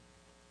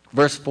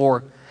 Verse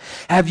 4,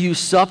 "Have you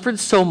suffered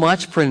so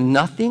much for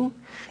nothing?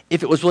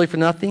 If it was really for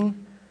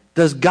nothing,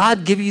 does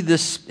God give you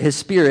his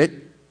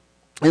Spirit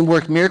and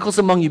work miracles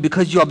among you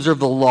because you observe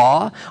the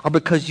law or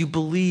because you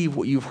believe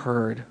what you've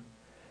heard?"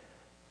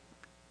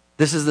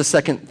 This is the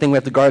second thing we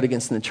have to guard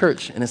against in the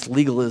church, and it's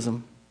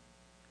legalism.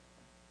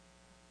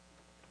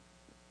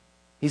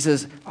 He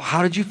says,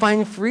 how did you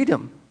find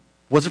freedom?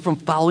 Was it from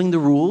following the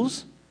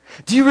rules?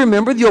 Do you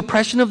remember the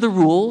oppression of the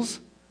rules?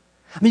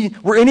 I mean,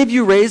 were any of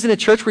you raised in a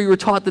church where you were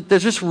taught that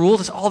there's just rules?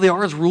 That's all they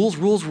are is rules,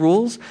 rules,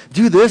 rules.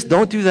 Do this,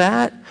 don't do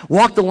that.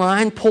 Walk the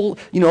line, pull,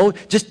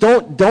 just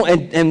don't,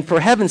 and for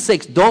heaven's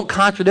sakes, don't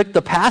contradict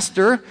the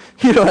pastor.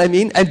 You know what I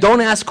mean? And don't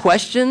ask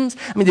questions.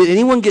 I mean, did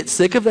anyone get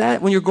sick of that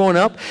when you're growing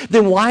up?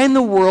 Then why in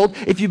the world,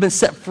 if you've been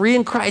set free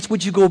in Christ,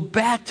 would you go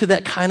back to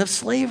that kind of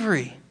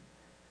slavery?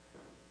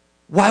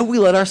 Why would we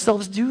let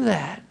ourselves do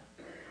that?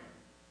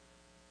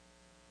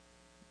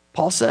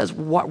 Paul says,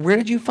 where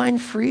did you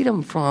find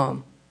freedom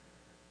from?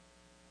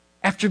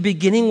 After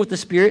beginning with the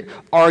Spirit,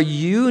 are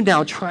you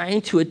now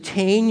trying to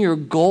attain your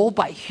goal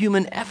by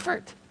human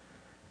effort?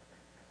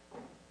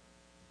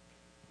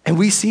 And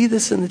we see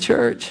this in the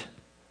church.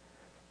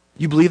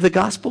 You believe the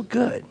gospel?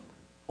 Good.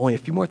 Only a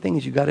few more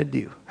things you got to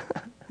do.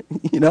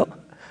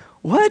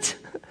 What?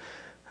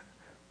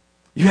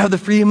 You have the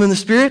freedom in the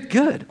Spirit?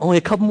 Good. Only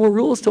a couple more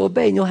rules to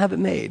obey and you'll have it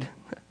made.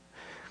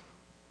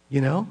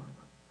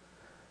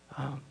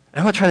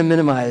 I'm not trying to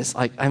minimize,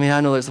 I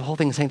know there's the whole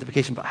thing of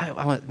sanctification, but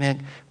I want,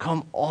 man,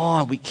 come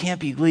on. We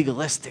can't be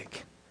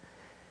legalistic.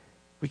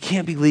 We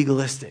can't be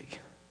legalistic.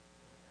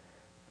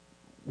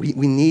 We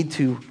need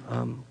to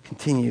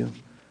continue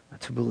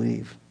to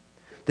believe.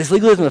 This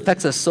legalism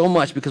affects us so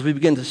much because we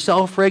begin to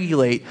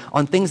self-regulate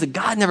on things that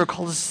God never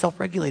called us to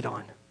self-regulate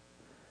on.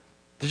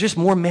 There's just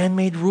more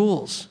man-made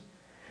rules.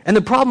 And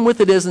the problem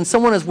with it is, and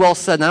someone has well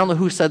said, and I don't know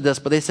who said this,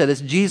 but they said it's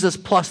Jesus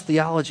plus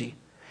theology.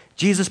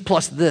 Jesus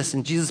plus this,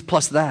 and Jesus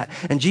plus that,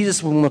 and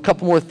Jesus with a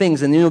couple more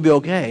things, and then you'll be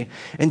okay.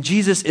 And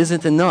Jesus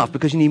isn't enough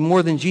because you need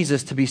more than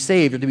Jesus to be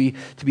saved or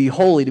to be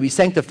holy, to be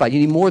sanctified. You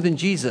need more than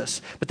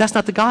Jesus. But that's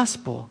not the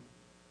gospel.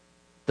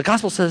 The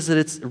gospel says that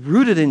it's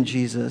rooted in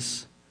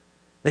Jesus,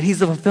 that he's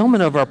the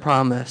fulfillment of our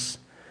promise,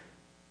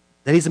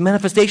 that he's a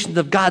manifestation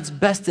of God's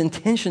best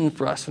intention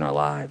for us in our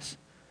lives.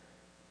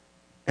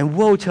 And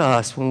woe to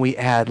us when we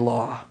add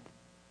law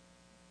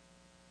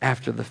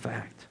after the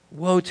fact.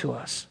 Woe to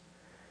us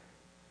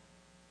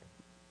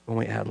when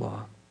we add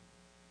law.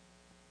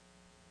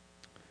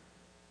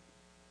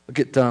 Look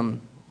at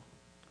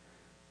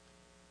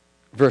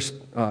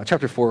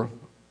chapter 4,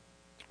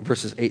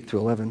 verses 8 through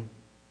 11.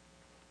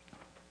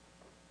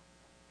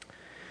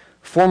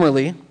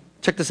 Formerly,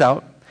 check this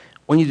out,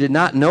 when you did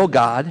not know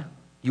God,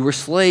 you were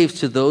slaves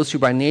to those who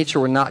by nature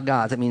were not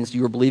gods. That means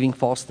you were believing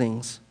false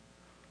things,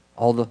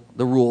 all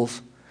the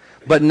rules.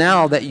 But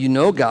now that you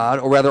know God,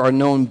 or rather are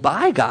known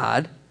by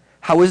God,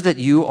 how is it that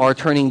you are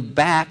turning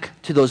back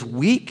to those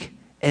weak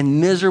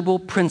and miserable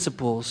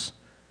principles?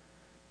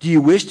 Do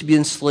you wish to be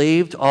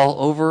enslaved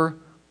all over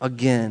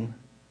again?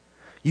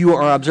 You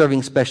are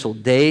observing special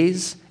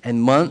days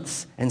and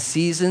months and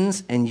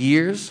seasons and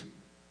years.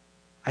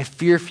 I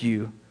fear for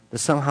you that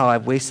somehow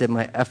I've wasted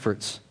my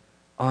efforts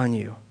on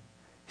you.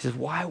 He says,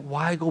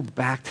 why go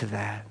back to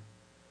that?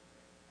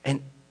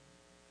 And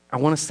I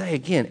want to say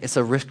again, it's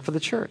a risk for the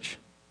church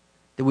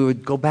that we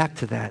would go back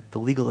to that, the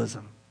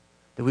legalism.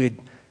 That we would,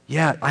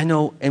 yeah, I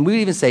know, and we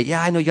would even say,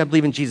 yeah, I know you got to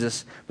believe in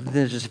Jesus, but then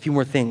there's just a few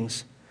more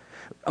things.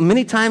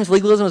 Many times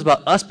legalism is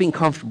about us being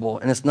comfortable,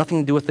 and it's nothing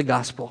to do with the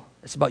gospel.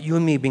 It's about you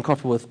and me being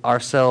comfortable with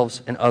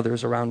ourselves and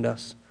others around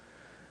us.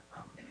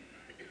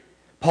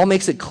 Paul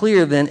makes it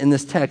clear then in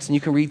this text, and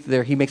you can read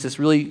there, he makes this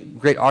really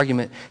great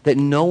argument that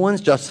no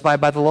one's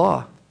justified by the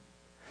law,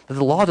 that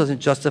the law doesn't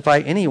justify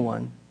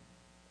anyone.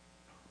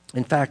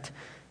 In fact,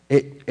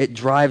 it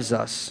drives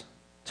us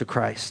to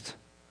Christ.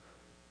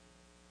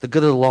 The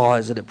good of the law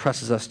is that it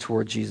presses us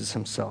toward Jesus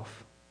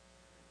himself.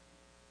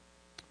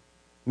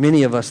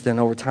 Many of us then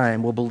over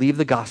time will believe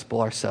the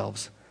gospel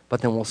ourselves,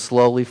 but then we'll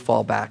slowly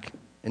fall back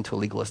into a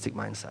legalistic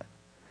mindset.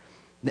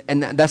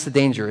 And that's the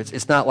danger.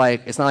 It's not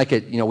like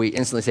we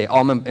instantly say, oh,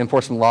 I'm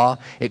enforcing law.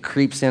 It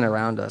creeps in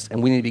around us,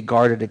 and we need to be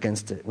guarded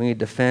against it. We need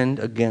to defend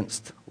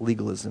against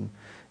legalism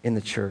in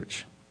the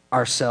church,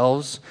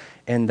 ourselves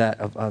and that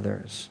of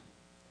others.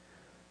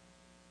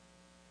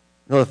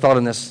 Another thought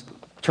on this,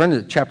 turn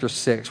to chapter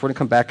 6. We're going to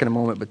come back in a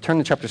moment, but turn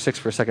to chapter 6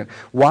 for a second.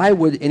 Why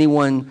was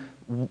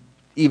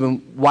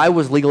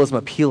legalism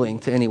appealing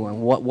to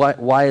anyone?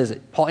 Why is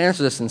it? Paul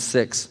answers this in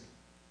 6.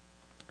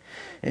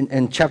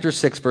 In chapter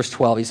 6, verse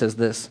 12, he says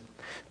this: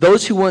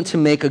 those who want to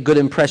make a good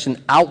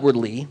impression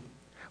outwardly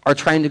are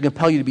trying to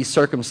compel you to be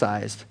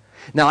circumcised.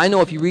 Now, I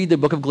know if you read the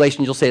book of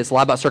Galatians, you'll say it's a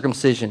lot about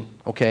circumcision,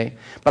 okay?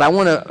 But I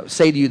want to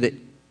say to you that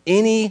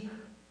any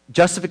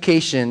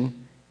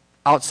justification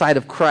outside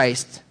of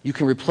Christ, you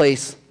can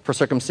replace for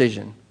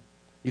circumcision.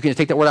 You can just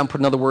take that word out and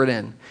put another word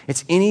in.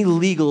 It's any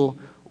legal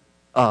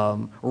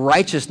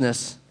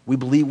righteousness we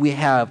believe we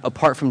have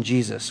apart from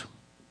Jesus.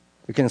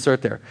 We can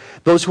insert there.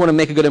 Those who want to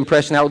make a good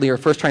impression outwardly are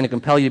first trying to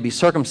compel you to be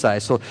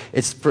circumcised. So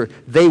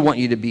they want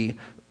you to be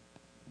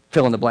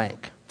fill in the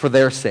blank for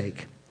their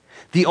sake.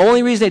 The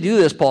only reason they do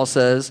this, Paul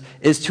says,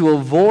 is to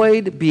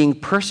avoid being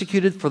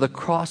persecuted for the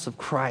cross of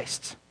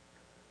Christ.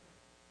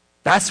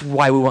 That's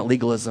why we want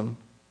legalism.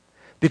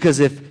 Because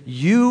if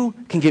you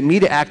can get me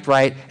to act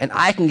right, and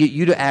I can get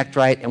you to act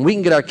right, and we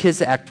can get our kids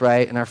to act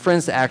right, and our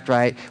friends to act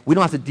right, we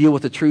don't have to deal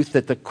with the truth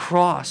that the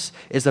cross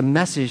is a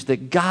message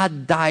that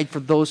God died for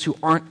those who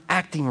aren't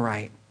acting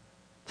right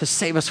to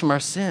save us from our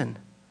sin.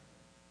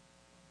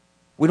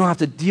 We don't have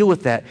to deal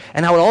with that.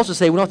 And I would also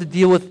say we don't have to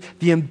deal with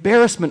the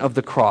embarrassment of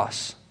the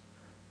cross.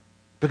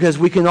 Because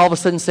we can all of a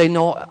sudden say,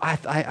 no,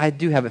 I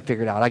do have it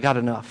figured out. I got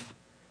enough.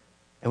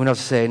 And we don't have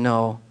to say,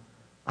 no,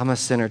 I'm a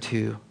sinner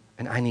too,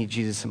 and I need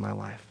Jesus in my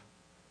life.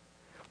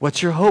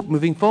 What's your hope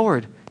moving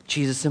forward?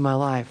 Jesus in my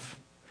life.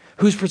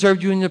 Who's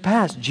preserved you in the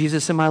past?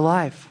 Jesus in my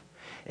life.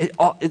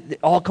 It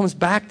all comes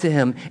back to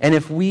him. And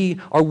if we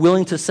are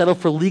willing to settle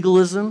for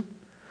legalism,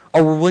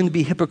 or we're willing to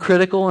be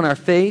hypocritical in our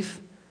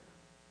faith,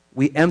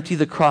 we empty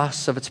the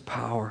cross of its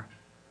power.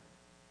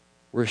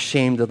 We're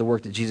ashamed of the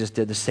work that Jesus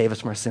did to save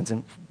us from our sins.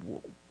 And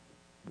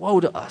woe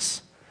to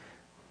us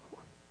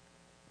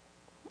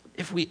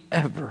if we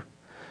ever,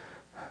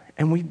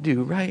 and we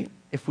do, right?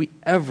 If we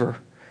ever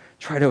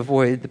try to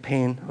avoid the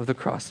pain of the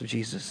cross of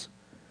Jesus,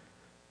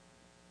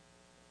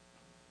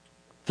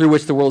 through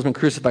which the world has been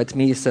crucified to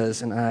me, he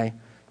says, and I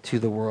to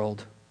the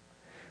world.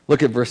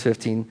 Look at verse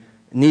 15.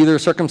 Neither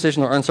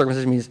circumcision nor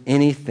uncircumcision means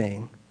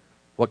anything.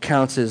 What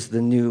counts is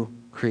the new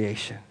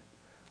creation,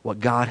 what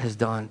God has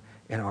done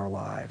in our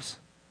lives.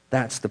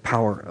 That's the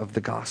power of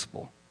the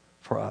gospel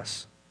for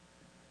us.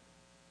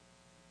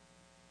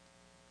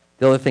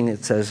 The other thing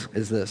it says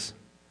is this.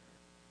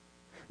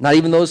 Not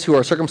even those who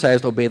are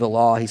circumcised obey the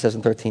law, he says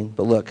in 13.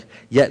 But look,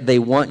 yet they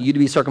want you to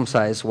be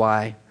circumcised.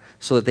 Why?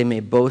 So that they may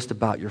boast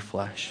about your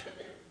flesh.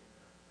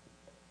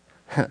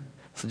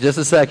 So just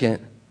a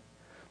second.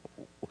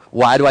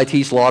 Why do I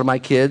teach law to my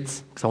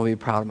kids? Because I want to be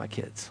proud of my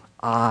kids.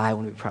 I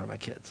want to be proud of my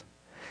kids.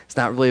 It's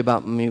not really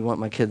about me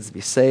wanting my kids to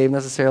be saved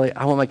necessarily.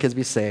 I want my kids to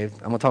be saved.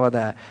 I'm going to talk about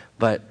that.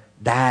 But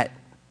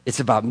it's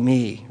about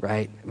me,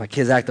 right? My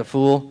kids act a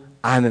fool.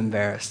 I'm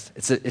embarrassed.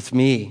 It's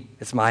me.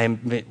 It's my,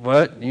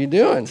 what are you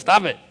doing?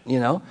 Stop it,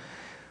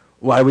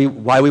 Why do we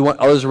want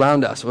others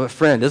around us? Well,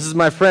 friend, this is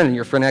my friend, and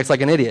your friend acts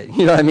like an idiot.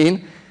 You know what I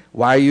mean?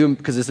 Why are you?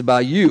 Because it's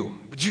about you.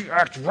 But you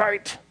act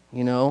right,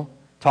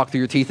 Talk through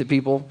your teeth at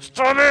people.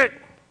 Stop it.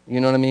 You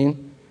know what I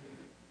mean?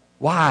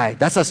 Why?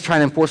 That's us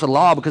trying to enforce a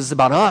law because it's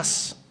about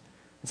us.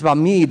 It's about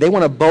me. They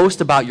want to boast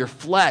about your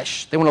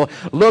flesh. They want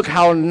to look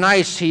how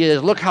nice he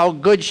is. Look how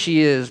good she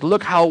is.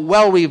 Look how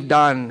well we've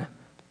done.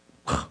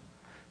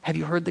 Have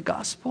you heard the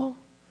gospel?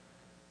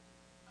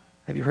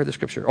 Have you heard the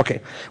scripture?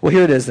 Okay, well,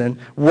 here it is then.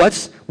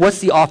 What's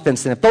the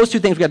offense then? If those two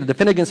things, we got to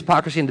defend against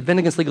hypocrisy and defend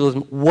against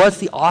legalism, what's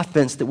the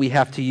offense that we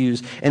have to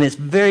use? And it's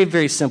very,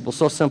 very simple,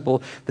 so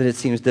simple that it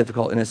seems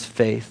difficult, and it's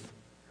faith.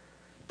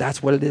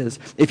 That's what it is.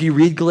 If you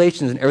read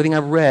Galatians and everything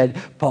I've read,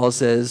 Paul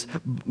says,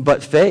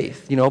 but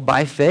faith,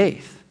 by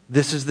faith.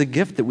 This is the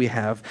gift that we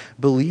have,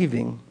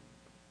 believing.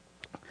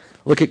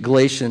 Look at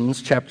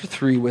Galatians chapter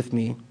 3 with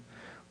me,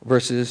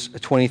 verses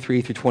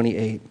 23 through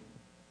 28.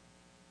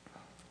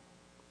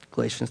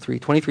 Galatians 3,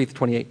 23 through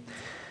 28.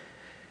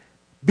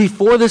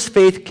 Before this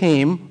faith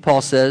came,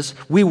 Paul says,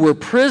 we were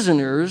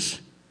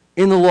prisoners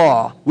in the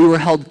law. We were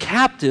held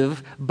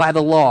captive by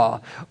the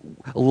law,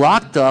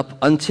 locked up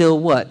until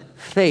what?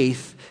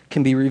 Faith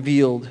can be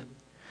revealed.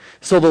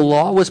 So the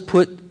law was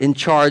put in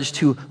charge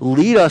to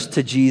lead us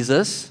to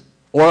Jesus,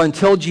 or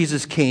until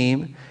Jesus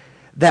came,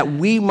 that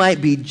we might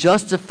be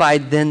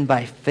justified then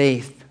by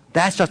faith.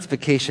 That's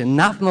justification,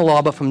 not from the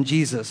law, but from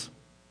Jesus.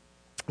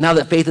 Now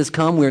that faith has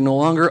come, we are no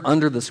longer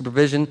under the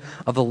supervision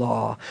of the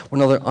law. We're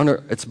no longer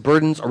under its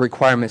burdens or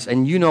requirements.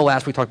 And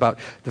last we talked about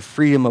the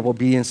freedom of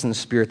obedience in the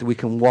Spirit, that we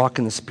can walk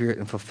in the Spirit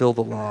and fulfill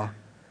the law.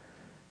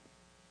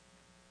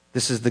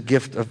 This is the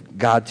gift of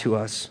God to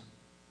us,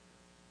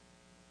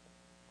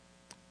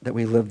 that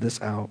we live this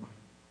out.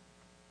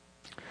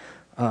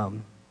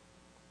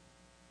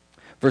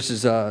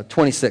 Verses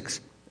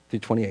 26 through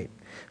 28.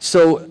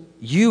 So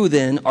you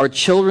then are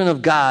children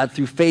of God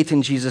through faith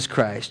in Jesus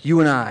Christ. You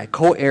and I,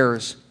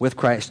 co-heirs with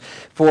Christ.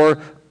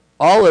 For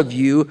all of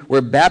you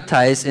were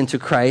baptized into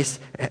Christ,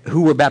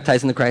 who were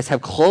baptized into Christ,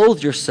 have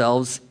clothed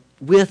yourselves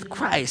with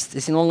Christ.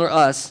 It's no longer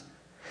us.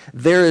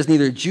 There is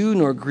neither Jew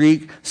nor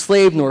Greek,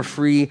 slave nor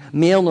free,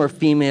 male nor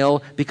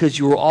female, because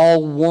you are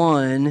all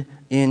one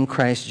in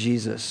Christ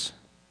Jesus.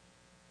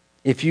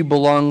 If you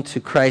belong to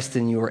Christ,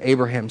 then you are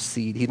Abraham's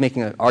seed. He's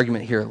making an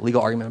argument here, a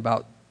legal argument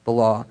about the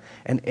law,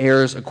 and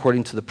heirs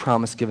according to the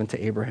promise given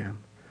to Abraham.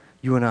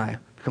 You and I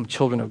become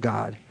children of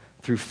God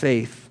through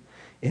faith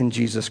in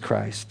Jesus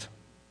Christ.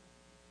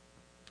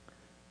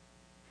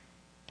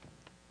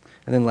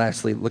 And then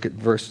lastly, look at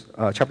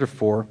chapter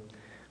 4,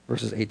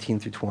 verses 18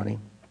 through 20.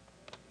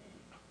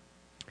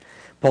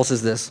 Paul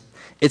says this,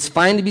 it's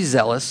fine to be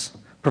zealous,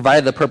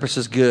 provided the purpose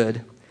is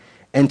good,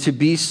 and to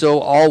be so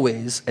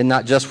always, and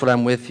not just when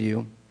I'm with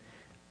you.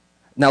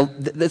 Now,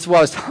 that's what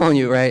I was telling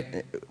you,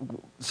 right?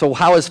 So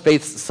how has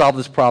faith solved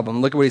this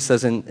problem? Look at what he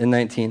says in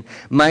 19.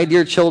 My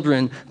dear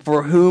children,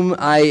 for whom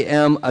I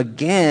am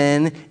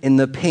again in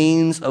the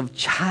pains of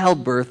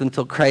childbirth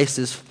until Christ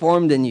is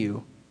formed in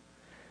you.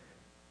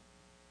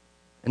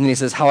 And then he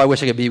says, how I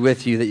wish I could be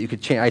with you, that you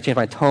could change. I changed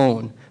my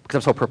tone because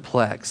I'm so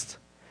perplexed.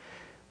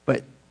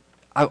 But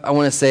I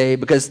want to say,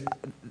 because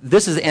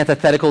this is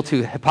antithetical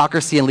to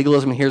hypocrisy and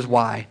legalism, and here's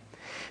why.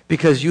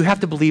 Because you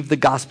have to believe the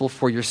gospel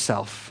for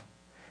yourself.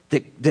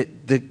 That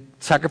the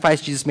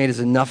sacrifice Jesus made is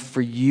enough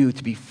for you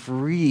to be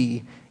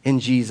free in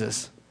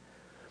Jesus.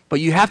 But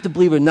you have to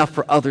believe enough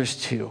for others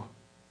too.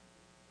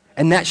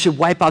 And that should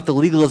wipe out the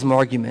legalism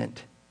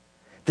argument.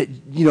 That,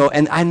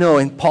 and I know,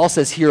 and Paul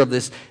says here of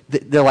this,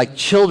 that they're like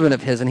children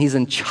of his, and he's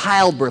in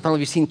childbirth. I don't know if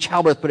you've seen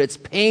childbirth, but it's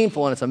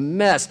painful and it's a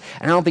mess.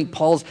 And I don't think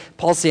Paul's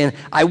saying,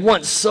 I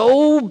want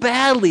so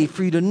badly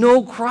for you to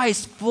know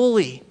Christ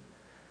fully.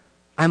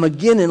 I'm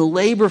again in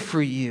labor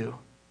for you,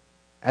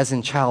 as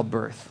in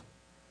childbirth.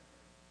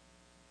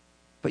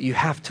 But you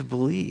have to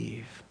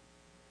believe.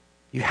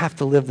 You have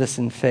to live this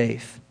in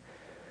faith.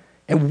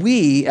 And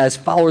we, as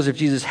followers of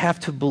Jesus, have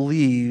to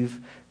believe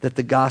that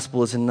the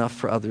gospel is enough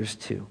for others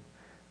too.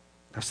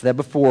 I've said that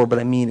before, but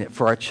I mean it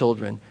for our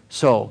children.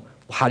 So,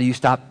 how do you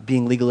stop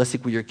being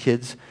legalistic with your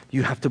kids?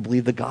 You have to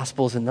believe the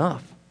gospel is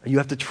enough. You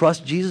have to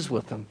trust Jesus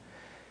with them.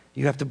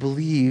 You have to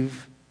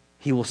believe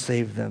he will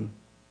save them.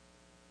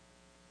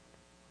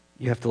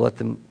 You have to let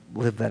them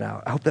live that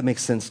out. I hope that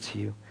makes sense to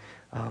you.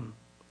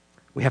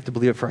 We have to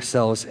believe it for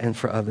ourselves and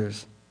for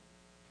others.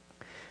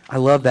 I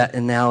love that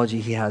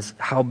analogy he has.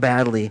 How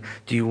badly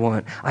do you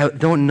want? I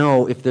don't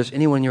know if there's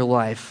anyone in your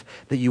life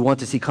that you want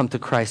to see come to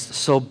Christ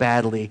so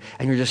badly,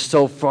 and you're just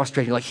so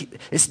frustrated. You're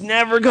like, it's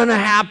never going to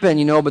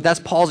happen, but that's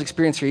Paul's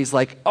experience here. He's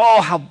like,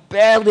 oh, how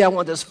badly I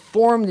want this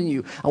formed in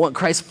you. I want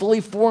Christ fully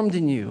formed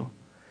in you.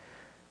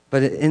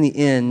 But in the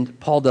end,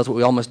 Paul does what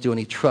we all must do, and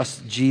he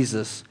trusts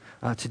Jesus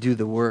to do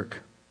the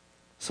work.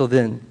 So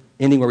then,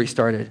 ending where we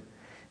started,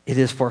 it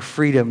is for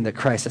freedom that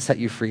Christ has set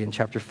you free in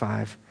chapter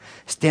 5.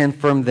 Stand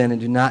firm then and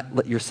do not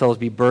let yourselves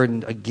be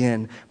burdened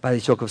again by the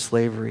yoke of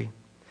slavery.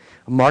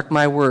 Mark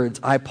my words,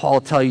 I, Paul,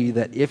 tell you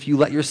that if you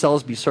let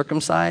yourselves be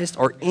circumcised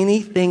or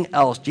anything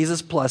else,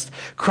 Jesus plus,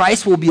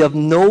 Christ will be of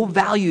no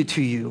value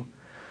to you.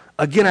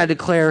 Again, I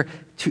declare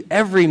to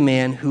every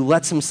man who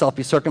lets himself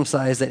be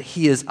circumcised that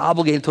he is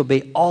obligated to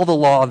obey all the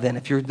law then.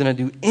 If you're going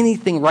to do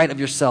anything right of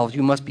yourselves,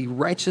 you must be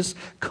righteous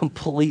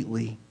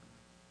completely.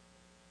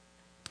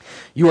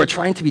 You are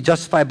trying to be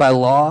justified by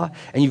law,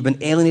 and you've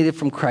been alienated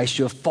from Christ.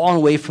 You have fallen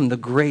away from the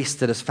grace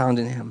that is found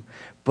in him.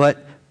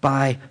 But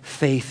by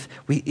faith,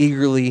 we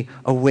eagerly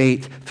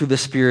await through the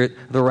Spirit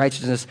the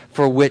righteousness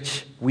for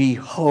which we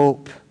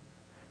hope.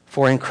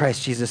 For in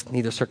Christ Jesus,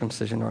 neither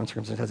circumcision nor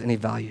uncircumcision has any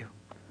value,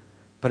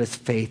 but it's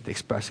faith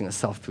expressing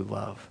itself through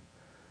love.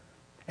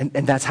 And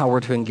that's how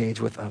we're to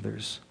engage with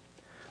others.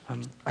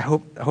 I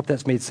hope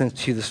that's made sense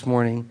to you this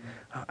morning.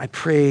 I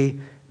pray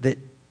that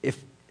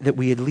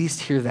we at least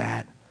hear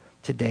that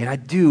today. And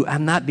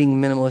I'm not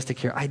being minimalistic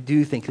here. I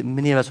do think that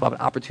many of us will have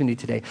an opportunity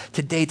today.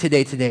 Today, you're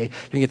going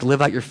to get to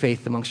live out your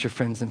faith amongst your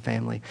friends and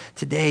family.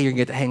 Today, you're going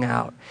to get to hang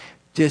out.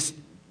 Just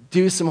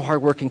do some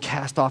hard work and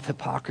cast off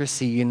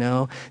hypocrisy,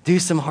 Do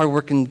some hard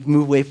work and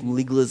move away from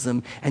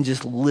legalism and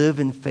just live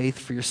in faith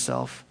for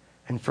yourself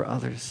and for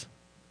others.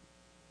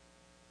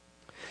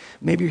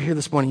 Maybe you're here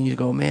this morning and you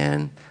go,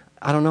 man,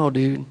 I don't know,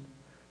 dude.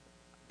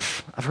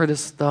 I've heard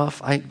this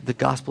stuff. The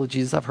gospel of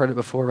Jesus, I've heard it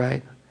before,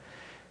 right?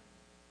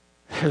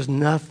 There's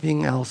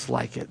nothing else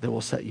like it that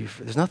will set you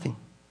free. There's nothing.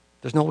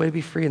 There's no way to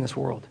be free in this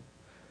world.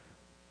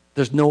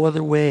 There's no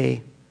other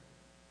way.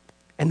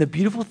 And the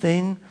beautiful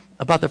thing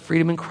about the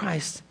freedom in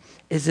Christ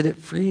is that it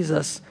frees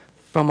us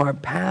from our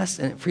past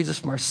and it frees us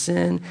from our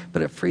sin,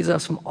 but it frees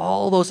us from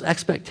all those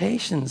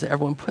expectations that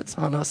everyone puts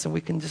on us, and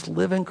we can just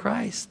live in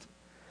Christ.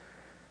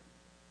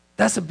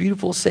 That's a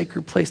beautiful,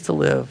 sacred place to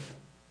live.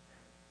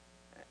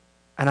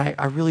 And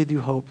I really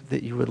do hope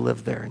that you would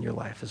live there in your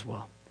life as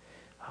well.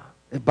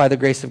 By the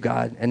grace of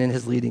God and in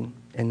his leading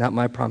and not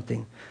my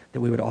prompting, that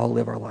we would all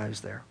live our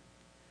lives there.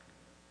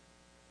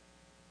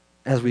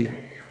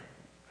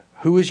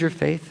 Who is your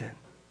faith in?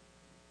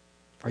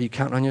 Are you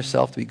counting on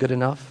yourself to be good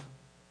enough?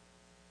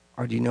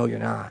 Or do you know you're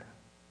not?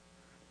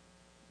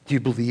 Do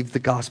you believe the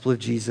gospel of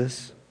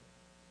Jesus?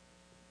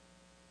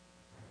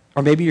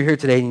 Or maybe you're here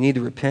today and you need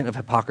to repent of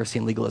hypocrisy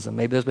and legalism.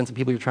 Maybe there's been some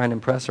people you're trying to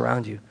impress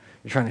around you.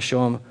 You're trying to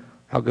show them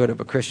how good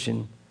of a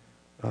Christian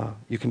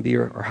you can be,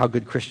 or how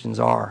good Christians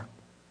are.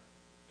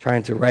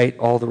 Trying to right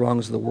all the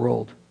wrongs of the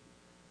world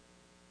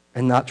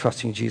and not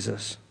trusting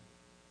Jesus.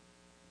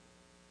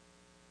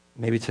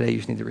 Maybe today you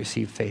just need to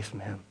receive faith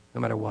from him,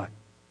 no matter what.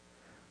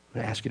 I'm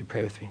going to ask you to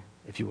pray with me,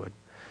 if you would.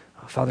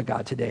 Father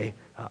God, today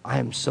I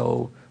am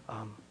so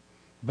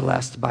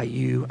blessed by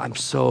you. I'm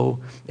so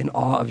in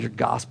awe of your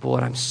gospel,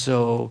 and I'm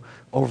so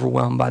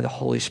overwhelmed by the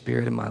Holy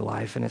Spirit in my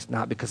life. And it's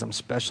not because I'm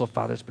special,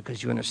 Father. It's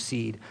because you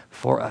intercede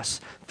for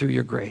us through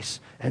your grace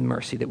and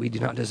mercy that we do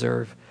not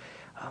deserve.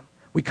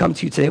 We come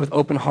to you today with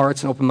open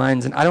hearts and open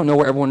minds, and I don't know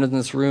where everyone is in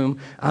this room.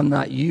 I'm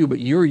not you, but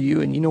you're you,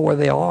 and you know where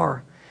they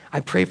are. I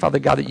pray, Father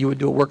God, that you would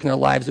do a work in their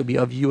lives that would be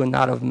of you and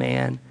not of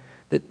man,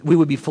 that we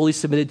would be fully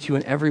submitted to you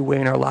in every way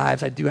in our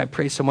lives. I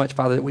pray so much,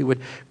 Father, that we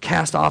would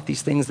cast off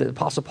these things that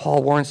Apostle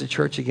Paul warns the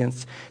church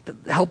against.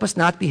 Help us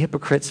not be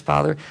hypocrites,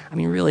 Father. I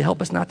mean, really,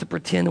 help us not to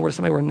pretend we're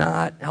somebody we're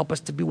not. Help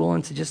us to be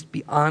willing to just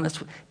be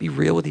honest, be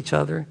real with each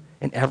other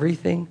in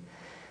everything.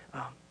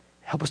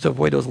 Help us to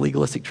avoid those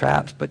legalistic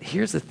traps. But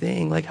here's the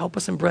thing, like, help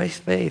us embrace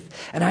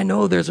faith. And I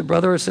know there's a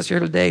brother or sister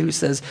here today who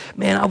says,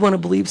 man, I want to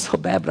believe so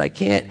bad, but I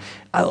can't.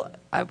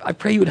 I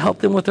pray you would help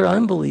them with their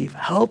unbelief.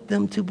 Help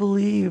them to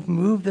believe.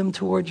 Move them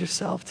towards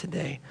yourself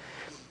today.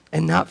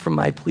 And not for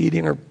my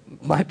pleading or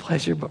my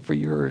pleasure, but for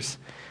yours.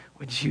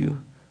 Would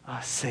you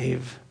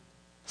save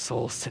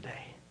souls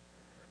today?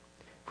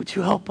 Would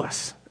you help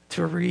us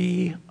to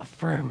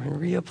reaffirm and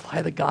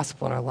reapply the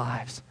gospel in our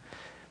lives,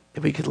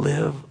 that we could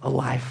live a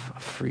life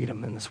of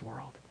freedom in this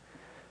world?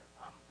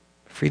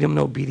 Freedom and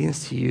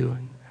obedience to you,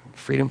 and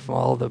freedom from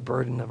all the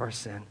burden of our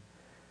sin.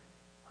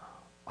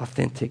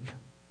 Authentic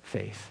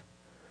faith.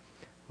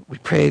 We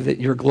pray that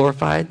you're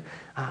glorified.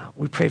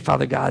 We pray,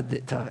 Father God,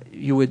 that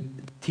you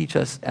would teach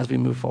us as we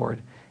move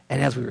forward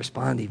and as we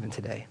respond even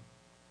today.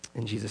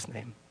 In Jesus'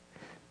 name,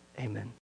 amen.